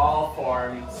you in all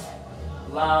forms.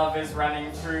 Love is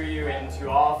running through you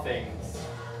into all things.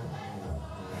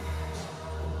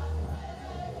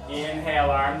 Inhale,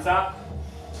 arms up.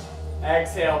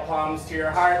 Exhale, palms to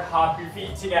your heart. Hop your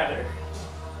feet together.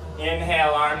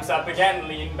 Inhale, arms up again.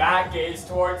 Lean back, gaze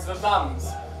towards the thumbs.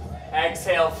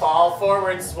 Exhale, fall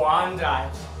forward, swan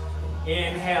dive.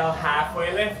 Inhale,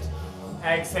 halfway lift.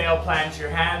 Exhale, plant your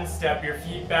hands, step your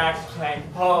feet back, plank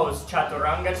pose,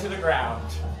 chaturanga to the ground.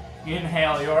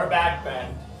 Inhale, your back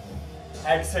bend.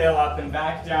 Exhale, up and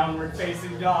back, downward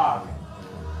facing dog.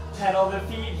 Pedal the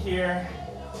feet here.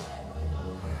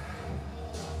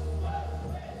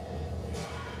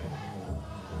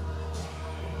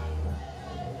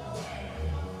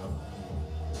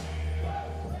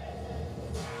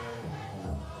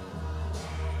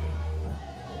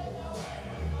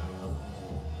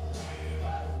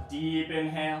 Deep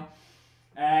inhale.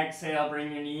 Exhale,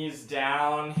 bring your knees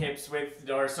down, hips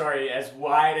as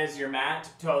wide as your mat,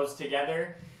 toes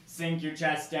together. Sink your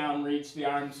chest down, reach the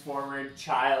arms forward,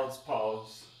 child's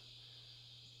pose.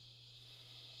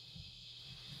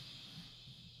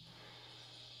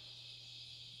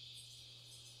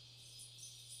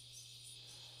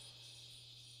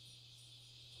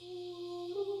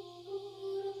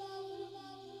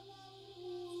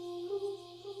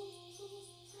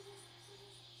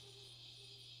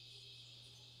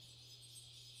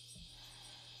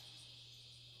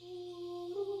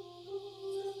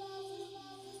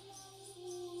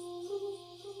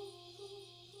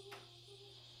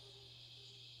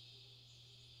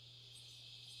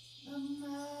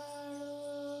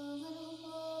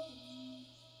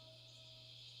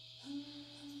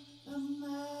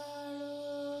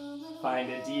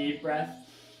 Find a deep breath.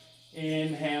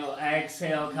 Inhale,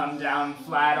 exhale, come down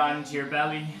flat onto your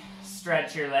belly.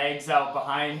 Stretch your legs out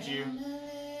behind you.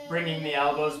 Bringing the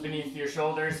elbows beneath your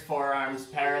shoulders, forearms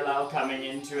parallel, coming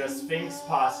into a Sphinx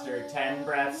posture. 10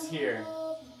 breaths here.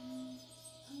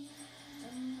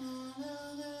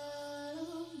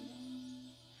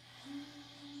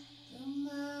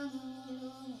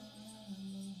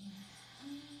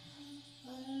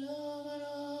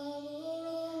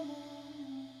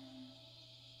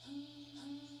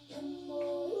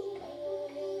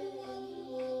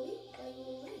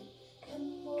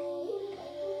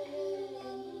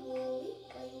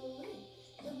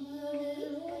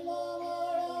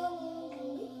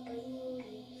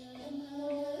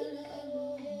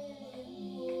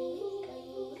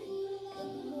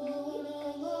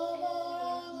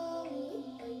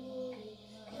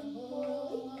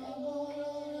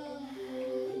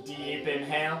 Deep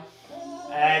inhale.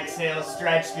 Exhale,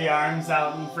 stretch the arms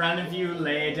out in front of you,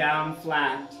 lay down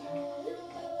flat.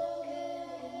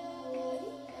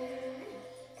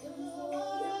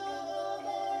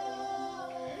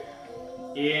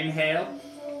 Inhale.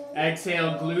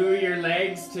 Exhale, glue your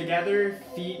legs together,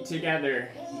 feet together.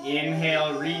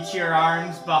 Inhale, reach your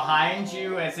arms behind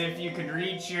you as if you could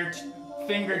reach your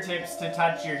fingertips to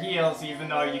touch your heels even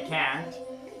though you can't.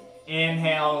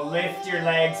 Inhale, lift your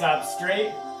legs up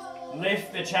straight.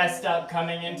 Lift the chest up,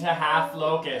 coming into half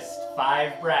locust.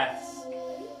 5 breaths.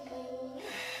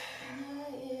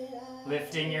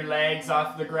 Lifting your legs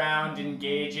off the ground,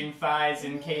 engaging thighs,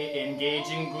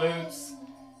 engaging glutes,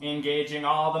 engaging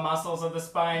all the muscles of the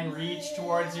spine. Reach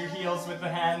towards your heels with the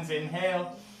hands.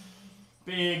 Inhale.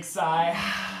 Big sigh.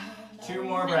 2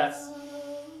 more breaths.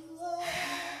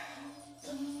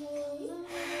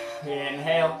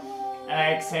 Inhale.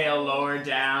 Exhale, lower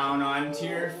down onto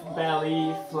your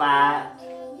belly, flat.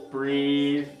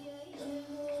 Breathe.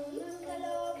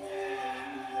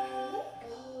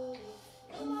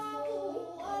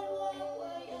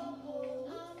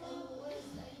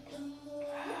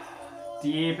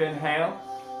 Deep inhale.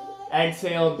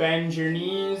 Exhale, bend your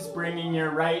knees, bringing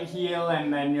your right heel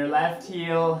and then your left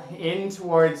heel in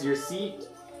towards your seat.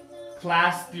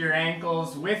 Clasp your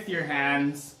ankles with your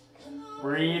hands.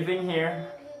 Breathing here.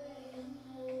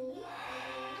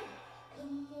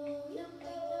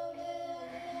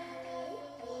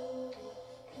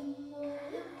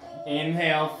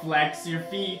 Inhale, flex your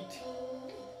feet.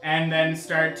 And then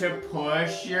start to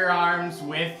push your arms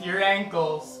with your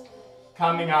ankles.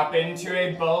 Coming up into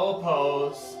a bow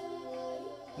pose.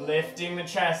 Lifting the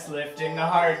chest, lifting the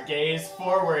heart, gaze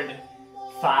forward.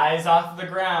 Thighs off the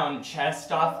ground,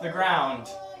 chest off the ground.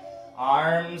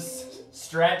 Arms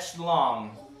stretched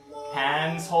long.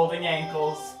 Hands holding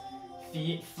ankles,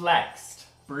 feet flexed.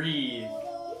 Breathe.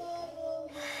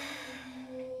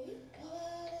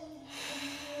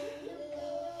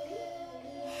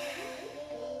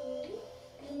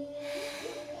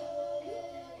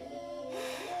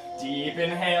 Deep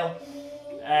inhale.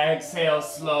 Exhale,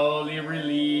 slowly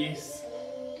release.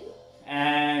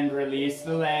 And release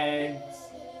the legs.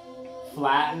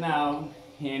 Flatten out.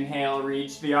 Inhale,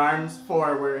 reach the arms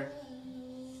forward.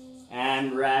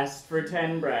 And rest for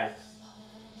 10 breaths.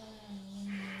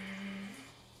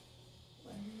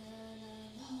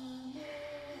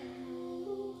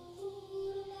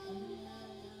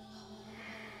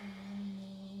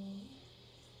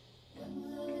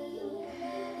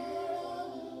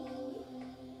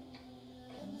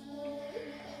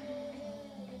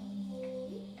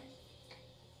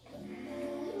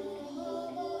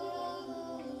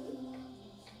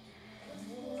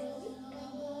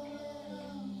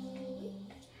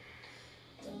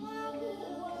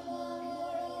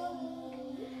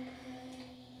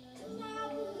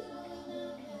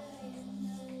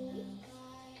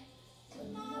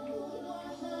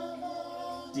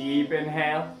 Deep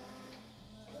inhale.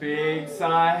 Big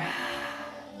sigh.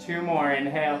 2 more.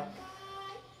 Inhale.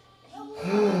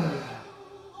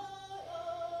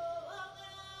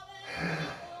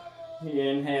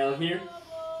 Inhale here.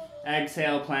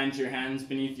 Exhale, plant your hands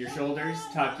beneath your shoulders.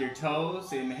 Tuck your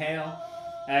toes. Inhale.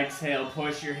 Exhale,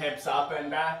 push your hips up and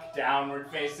back.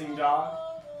 Downward facing dog.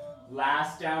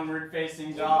 Last downward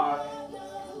facing dog.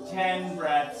 10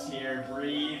 breaths here.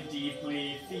 Breathe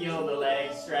deeply. Feel the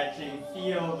legs stretching.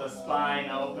 Feel the spine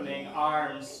opening.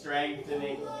 Arms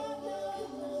strengthening.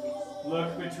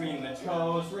 Look between the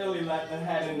toes. Really let the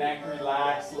head and neck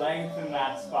relax. Lengthen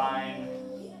that spine.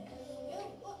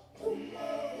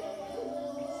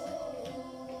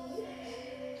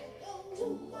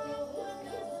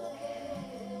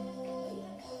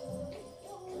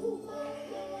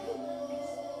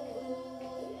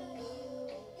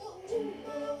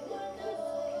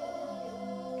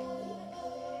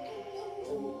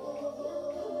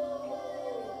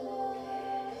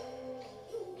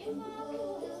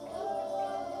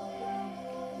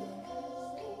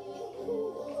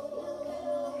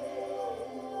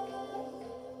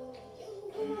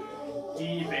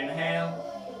 Deep inhale.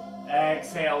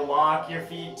 Exhale, walk your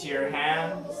feet to your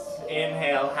hands.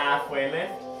 Inhale, halfway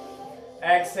lift.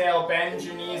 Exhale, bend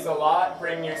your knees a lot.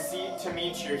 Bring your seat to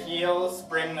meet your heels.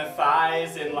 Bring the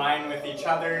thighs in line with each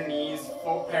other. Knees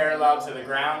parallel to the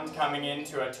ground, coming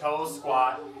into a toe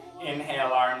squat.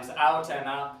 Inhale, arms out and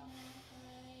up.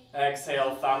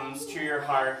 Exhale, thumbs to your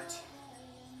heart.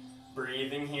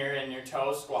 Breathing here in your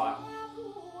toe squat.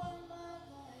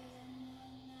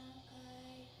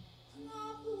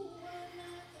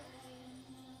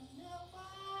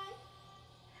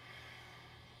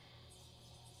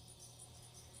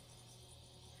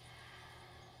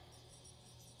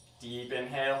 Deep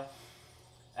inhale.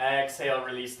 Exhale,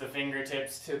 release the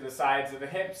fingertips to the sides of the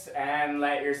hips and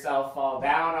let yourself fall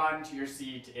down onto your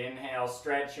seat. Inhale,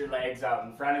 stretch your legs out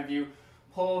in front of you.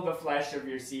 Pull the flesh of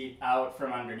your seat out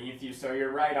from underneath you so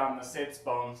you're right on the sits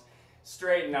bones.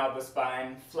 Straighten out the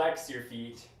spine, flex your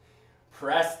feet.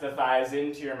 Press the thighs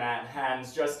into your mat,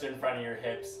 hands just in front of your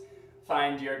hips.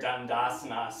 Find your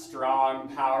Dandasana, strong,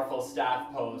 powerful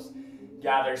staff pose.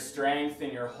 Gather strength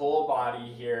in your whole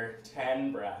body here.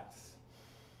 10 breaths.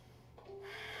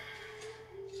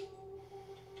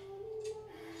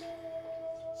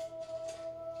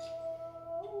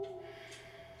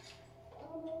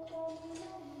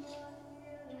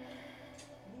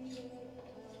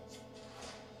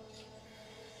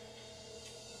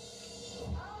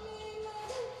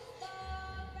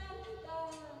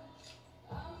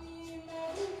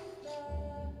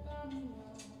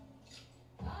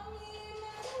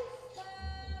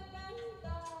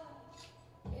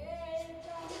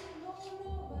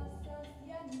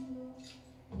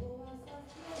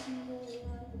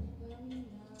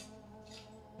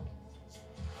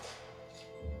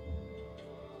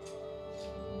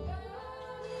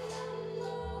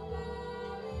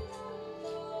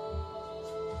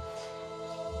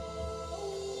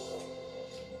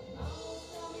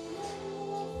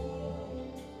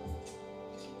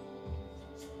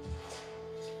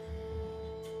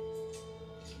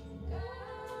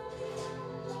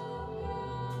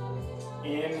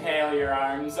 Inhale your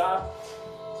arms up.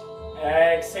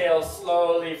 Exhale,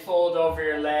 slowly fold over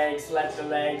your legs. Let the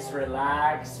legs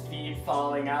relax, feet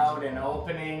falling out and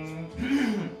opening.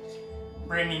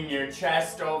 Bringing your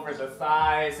chest over the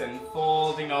thighs and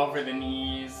folding over the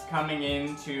knees. Coming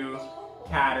into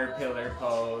caterpillar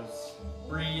pose.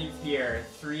 Breathe here,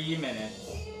 3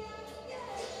 minutes.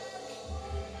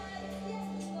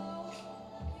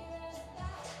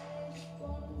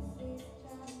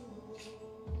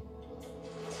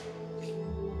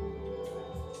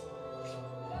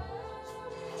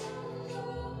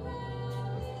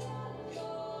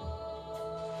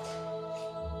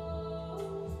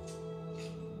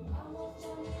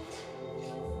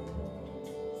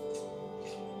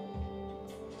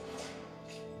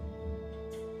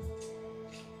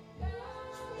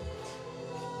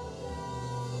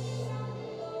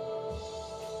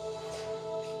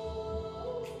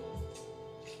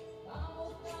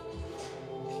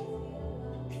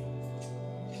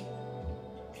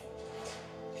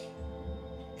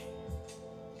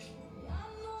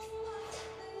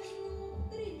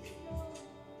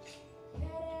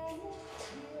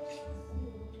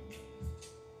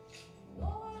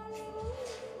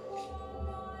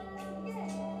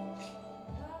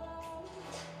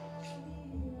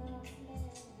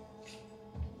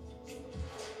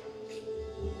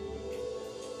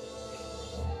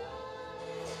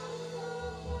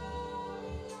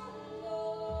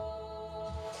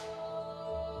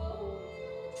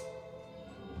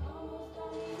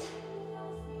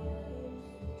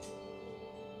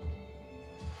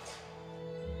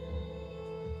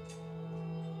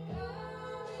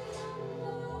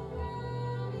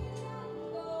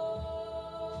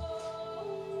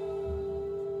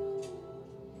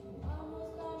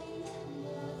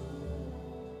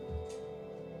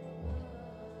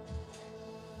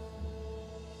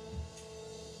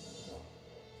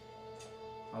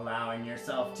 Allowing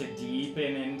yourself to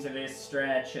deepen into this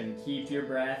stretch and keep your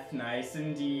breath nice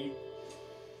and deep.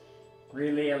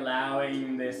 Really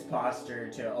allowing this posture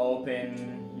to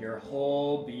open your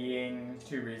whole being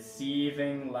to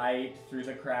receiving light through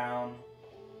the crown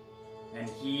and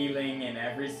healing in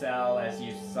every cell as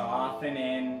you soften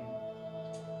in.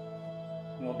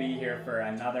 We'll be here for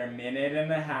another 1.5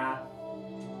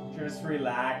 minutes. Just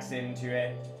relax into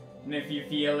it. And if you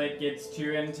feel it gets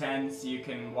too intense, you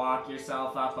can walk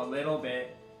yourself up a little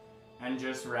bit and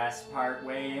just rest part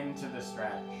way into the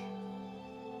stretch.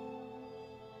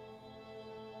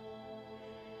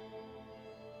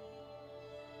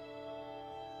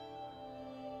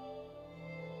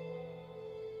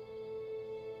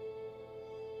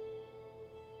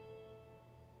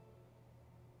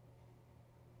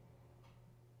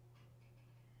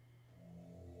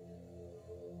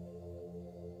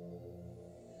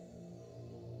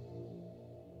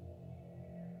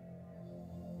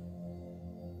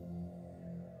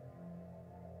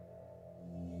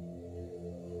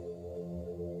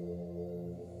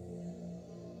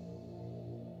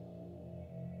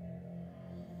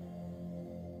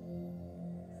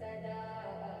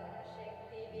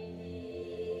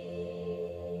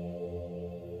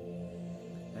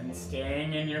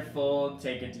 Staying in your fold,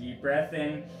 take a deep breath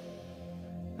in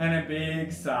and a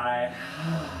big sigh.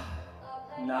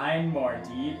 9 more,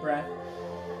 deep breath.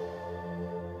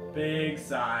 Big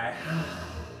sigh.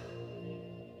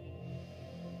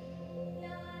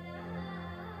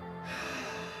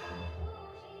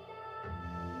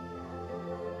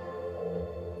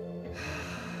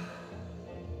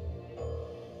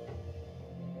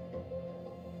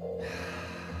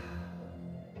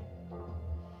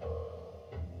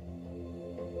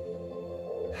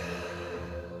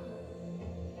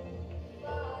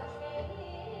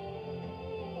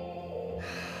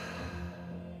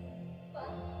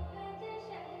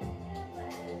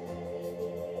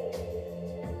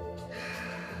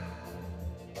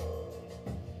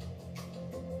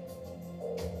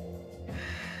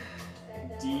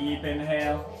 Deep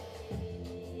inhale.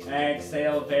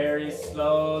 Exhale, very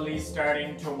slowly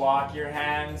starting to walk your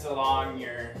hands along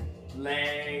your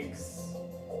legs.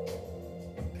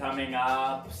 Coming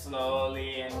up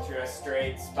slowly into a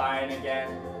straight spine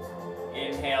again.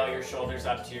 Inhale, your shoulders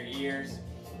up to your ears.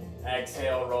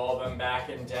 Exhale, roll them back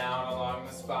and down along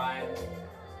the spine.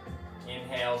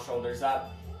 Inhale, shoulders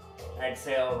up.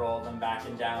 Exhale, roll them back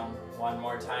and down. One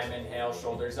more time, inhale,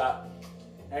 shoulders up.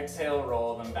 Exhale,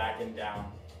 roll them back and down.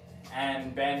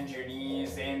 And bend your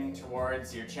knees in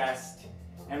towards your chest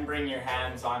and bring your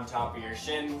hands on top of your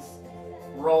shins.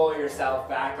 Roll yourself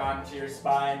back onto your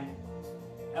spine.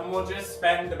 And we'll just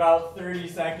spend about 30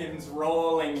 seconds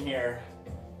rolling here.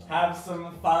 Have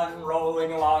some fun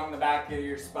rolling along the back of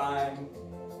your spine.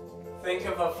 Think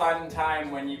of a fun time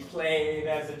when you played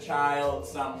as a child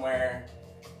somewhere.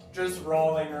 Just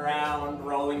rolling around,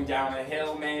 rolling down a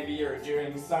hill maybe, or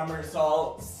doing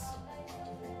somersaults.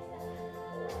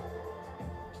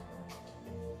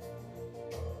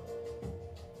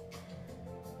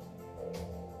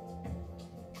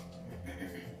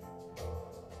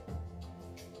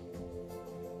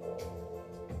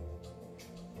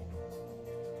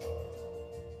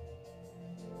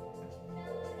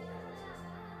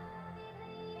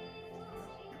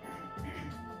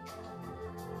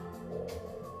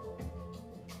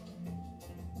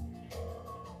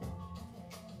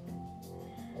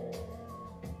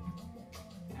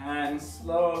 And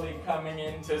slowly coming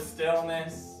into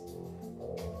stillness.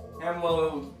 And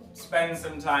we'll spend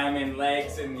some time in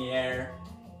legs in the air.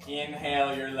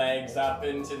 Inhale your legs up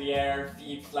into the air,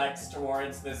 feet flexed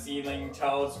towards the ceiling,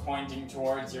 toes pointing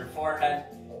towards your forehead.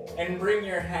 And bring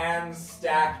your hands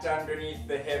stacked underneath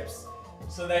the hips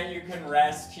so that you can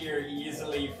rest here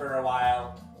easily for a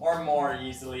while, or more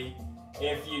easily.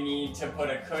 If you need to put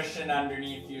a cushion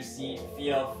underneath your seat,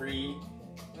 feel free.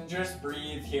 And just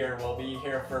breathe here. We'll be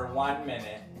here for 1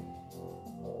 minute.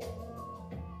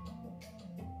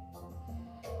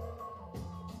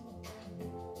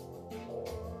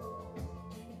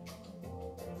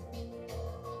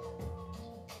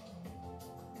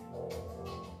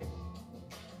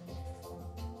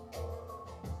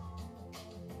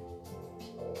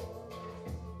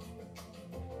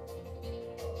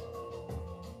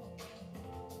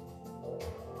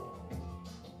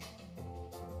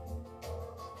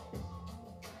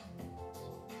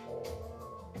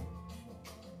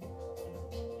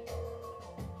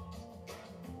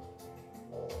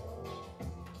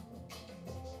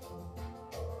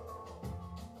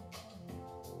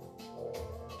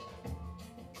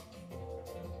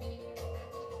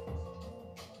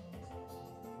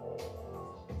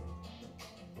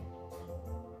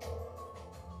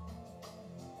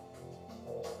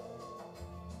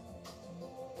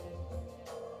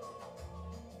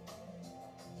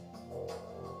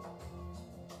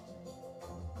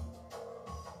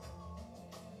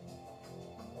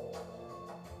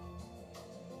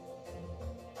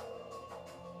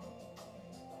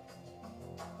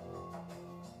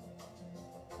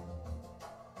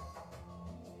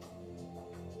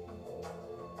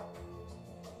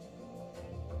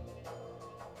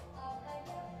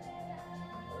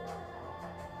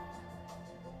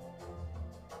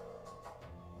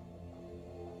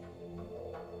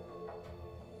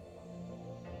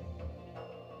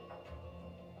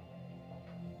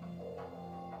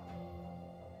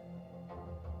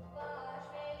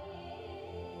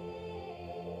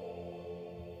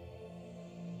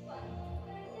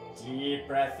 Deep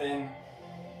breath in.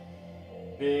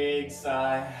 Big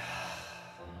sigh.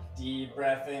 Deep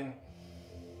breath in.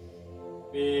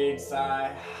 Big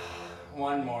sigh.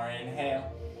 One more.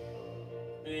 Inhale.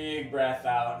 Big breath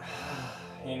out.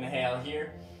 Inhale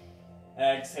here.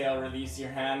 Exhale, release your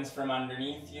hands from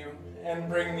underneath you and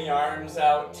bring the arms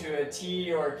out to a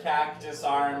T or cactus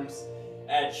arms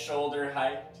at shoulder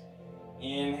height.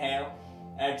 Inhale.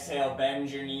 Exhale, bend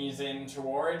your knees in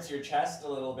towards your chest a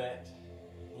little bit.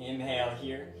 Inhale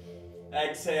here.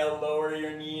 Exhale, lower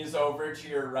your knees over to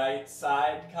your right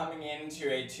side, coming into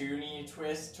a two-knee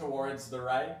twist towards the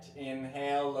right.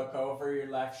 Inhale, look over your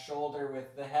left shoulder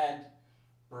with the head.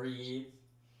 Breathe.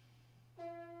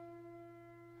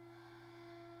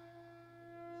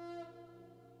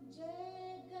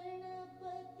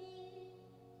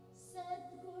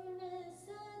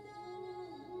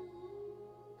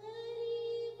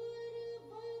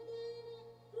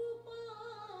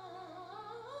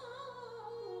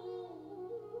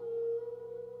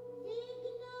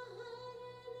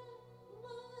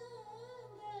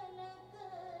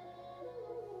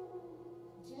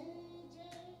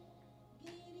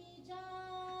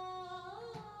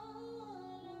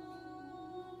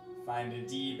 Find a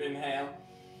deep inhale.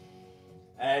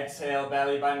 Exhale,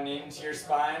 belly button into your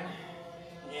spine.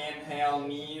 Inhale,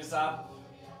 knees up,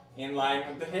 in line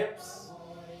with the hips.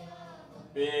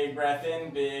 Big breath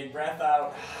in, big breath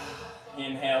out.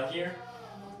 Inhale here.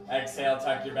 Exhale,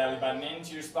 tuck your belly button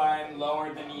into your spine.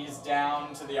 Lower the knees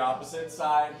down to the opposite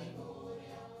side.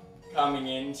 Coming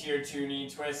into your two-knee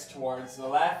twist towards the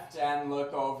left and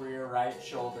look over your right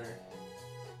shoulder.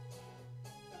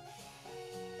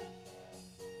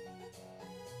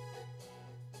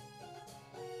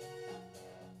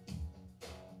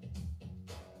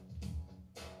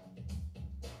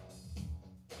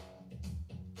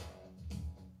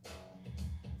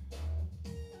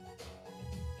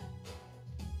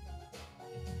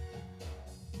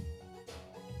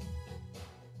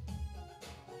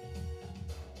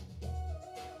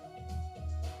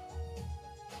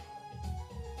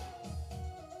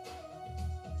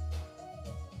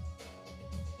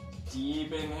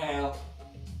 Deep inhale,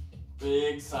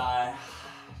 big sigh,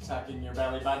 tucking your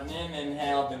belly button in.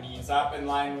 Inhale, the knees up in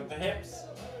line with the hips.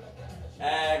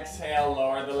 Exhale,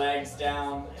 lower the legs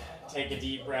down. Take a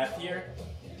deep breath here.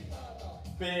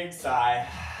 Big sigh.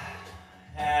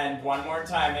 And one more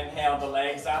time, inhale the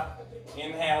legs up,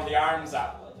 inhale the arms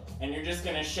up. And you're just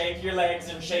gonna shake your legs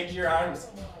and shake your arms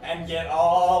and get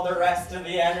all the rest of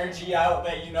the energy out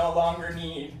that you no longer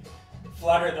need.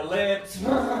 Flutter the lips,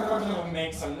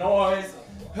 make some noise.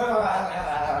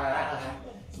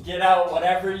 Get out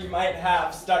whatever you might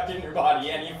have stuck in your body,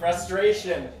 any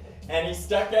frustration, any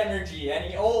stuck energy,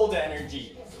 any old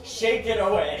energy. Shake it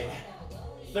away.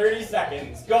 30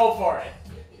 seconds, go for it.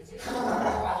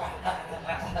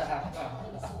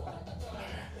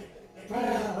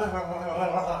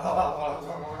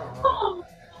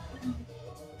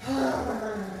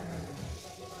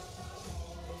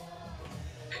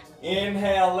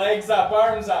 Inhale, legs up,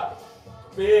 arms up.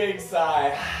 Big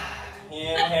sigh.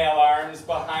 Inhale, arms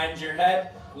behind your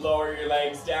head. Lower your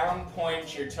legs down,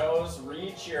 point your toes,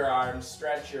 reach your arms,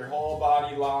 stretch your whole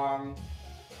body long.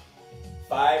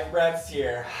 5 breaths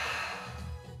here.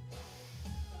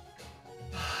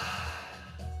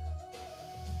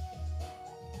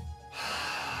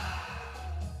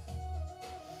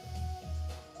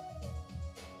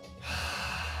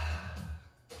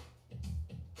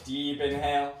 Deep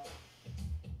inhale,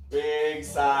 big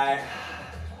sigh,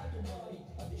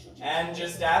 and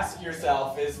just ask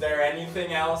yourself, is there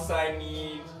anything else I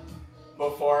need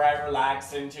before I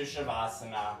relax into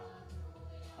Shavasana?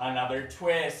 Another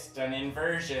twist, an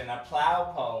inversion, a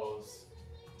plow pose.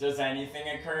 Does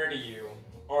anything occur to you?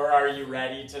 Or are you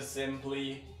ready to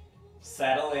simply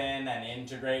settle in and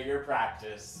integrate your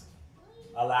practice,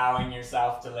 allowing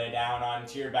yourself to lay down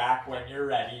onto your back when you're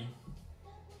ready,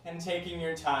 and taking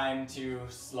your time to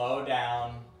slow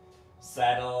down,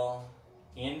 settle,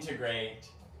 integrate,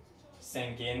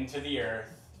 sink into the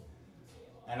earth,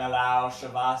 and allow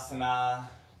Shavasana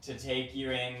to take you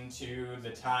into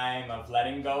the time of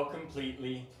letting go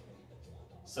completely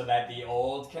so that the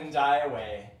old can die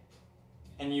away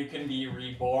and you can be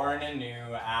reborn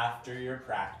anew after your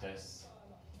practice.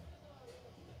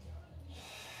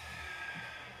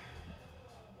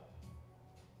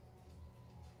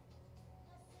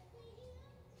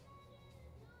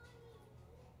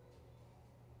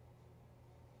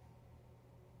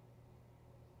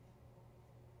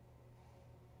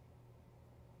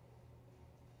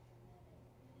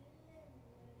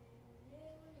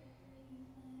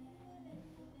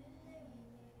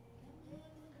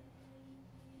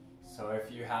 So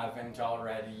if you haven't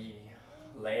already,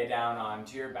 lay down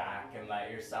onto your back and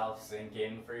let yourself sink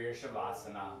in for your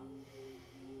Shavasana.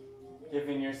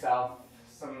 Giving yourself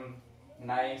some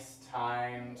nice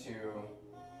time to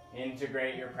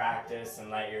integrate your practice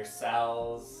and let your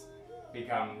cells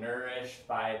become nourished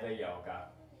by the yoga.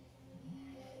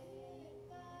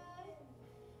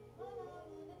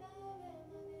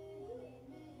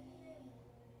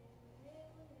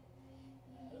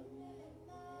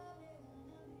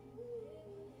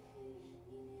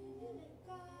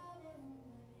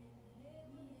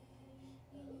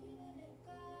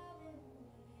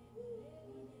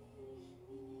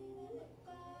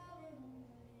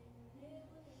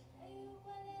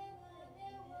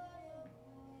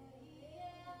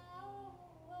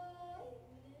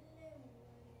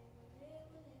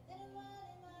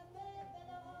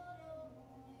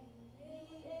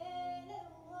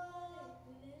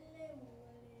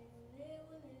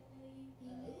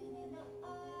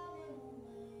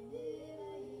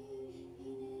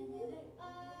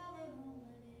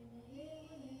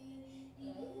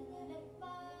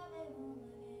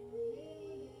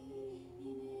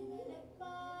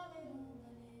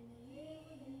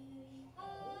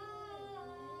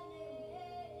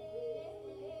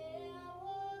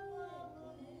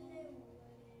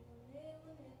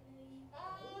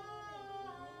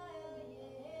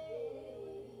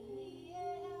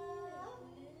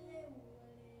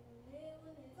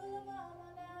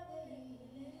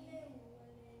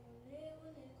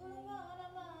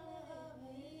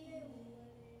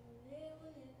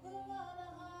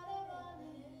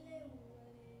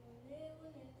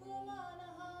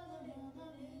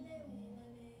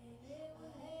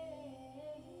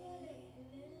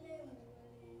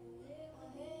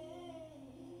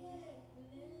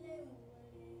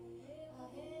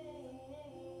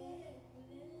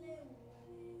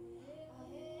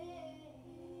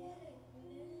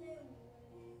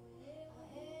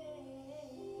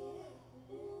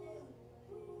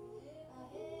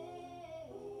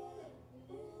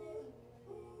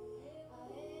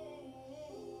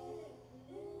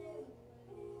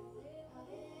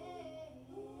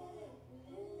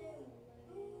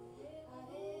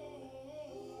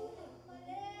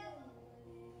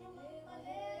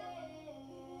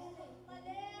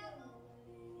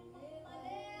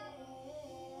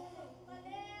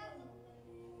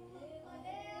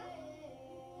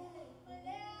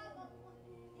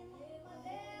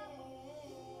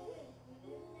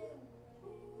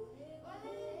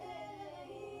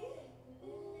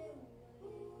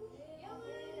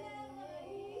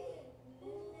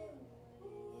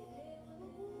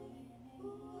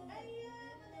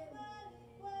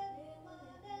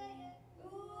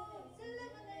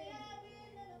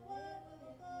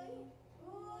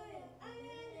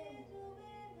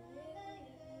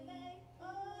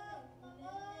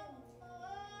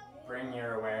 Bring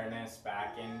your awareness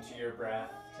back into your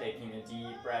breath, taking a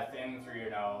deep breath in through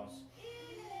your nose.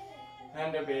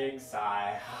 And a big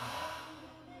sigh.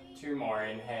 2 more,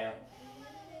 inhale.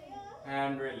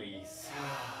 And release.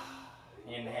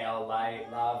 Inhale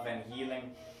light, love, and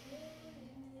healing.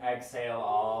 Exhale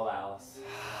all else.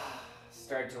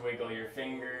 Start to wiggle your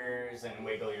fingers and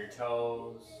wiggle your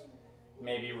toes.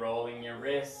 Maybe rolling your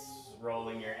wrists,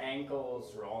 rolling your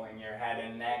ankles, rolling your head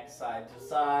and neck side to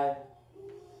side.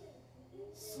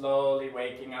 Slowly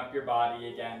waking up your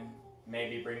body again.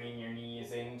 Maybe bringing your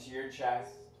knees into your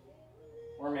chest.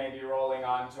 Or maybe rolling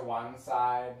onto one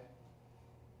side.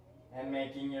 And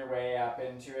making your way up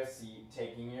into a seat,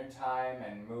 taking your time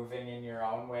and moving in your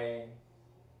own way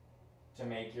to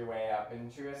make your way up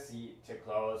into a seat to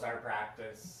close our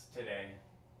practice today.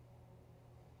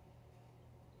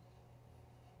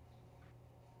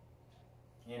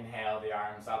 Inhale the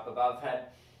arms up above head.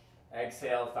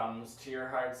 Exhale, thumbs to your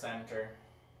heart center.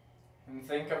 And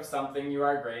think of something you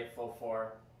are grateful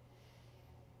for.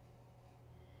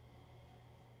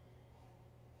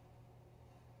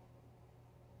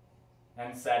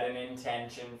 And set an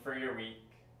intention for your week.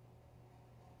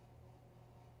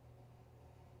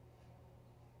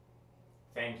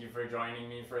 Thank you for joining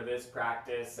me for this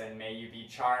practice, and may you be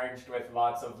charged with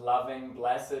lots of loving,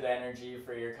 blessed energy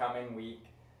for your coming week.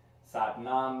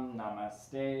 Satnam,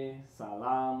 Namaste,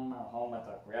 Salam, Ahom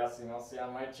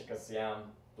Atakwayasinosyam, Chikasyam.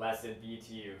 Blessed be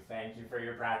to you. Thank you for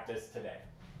your practice today.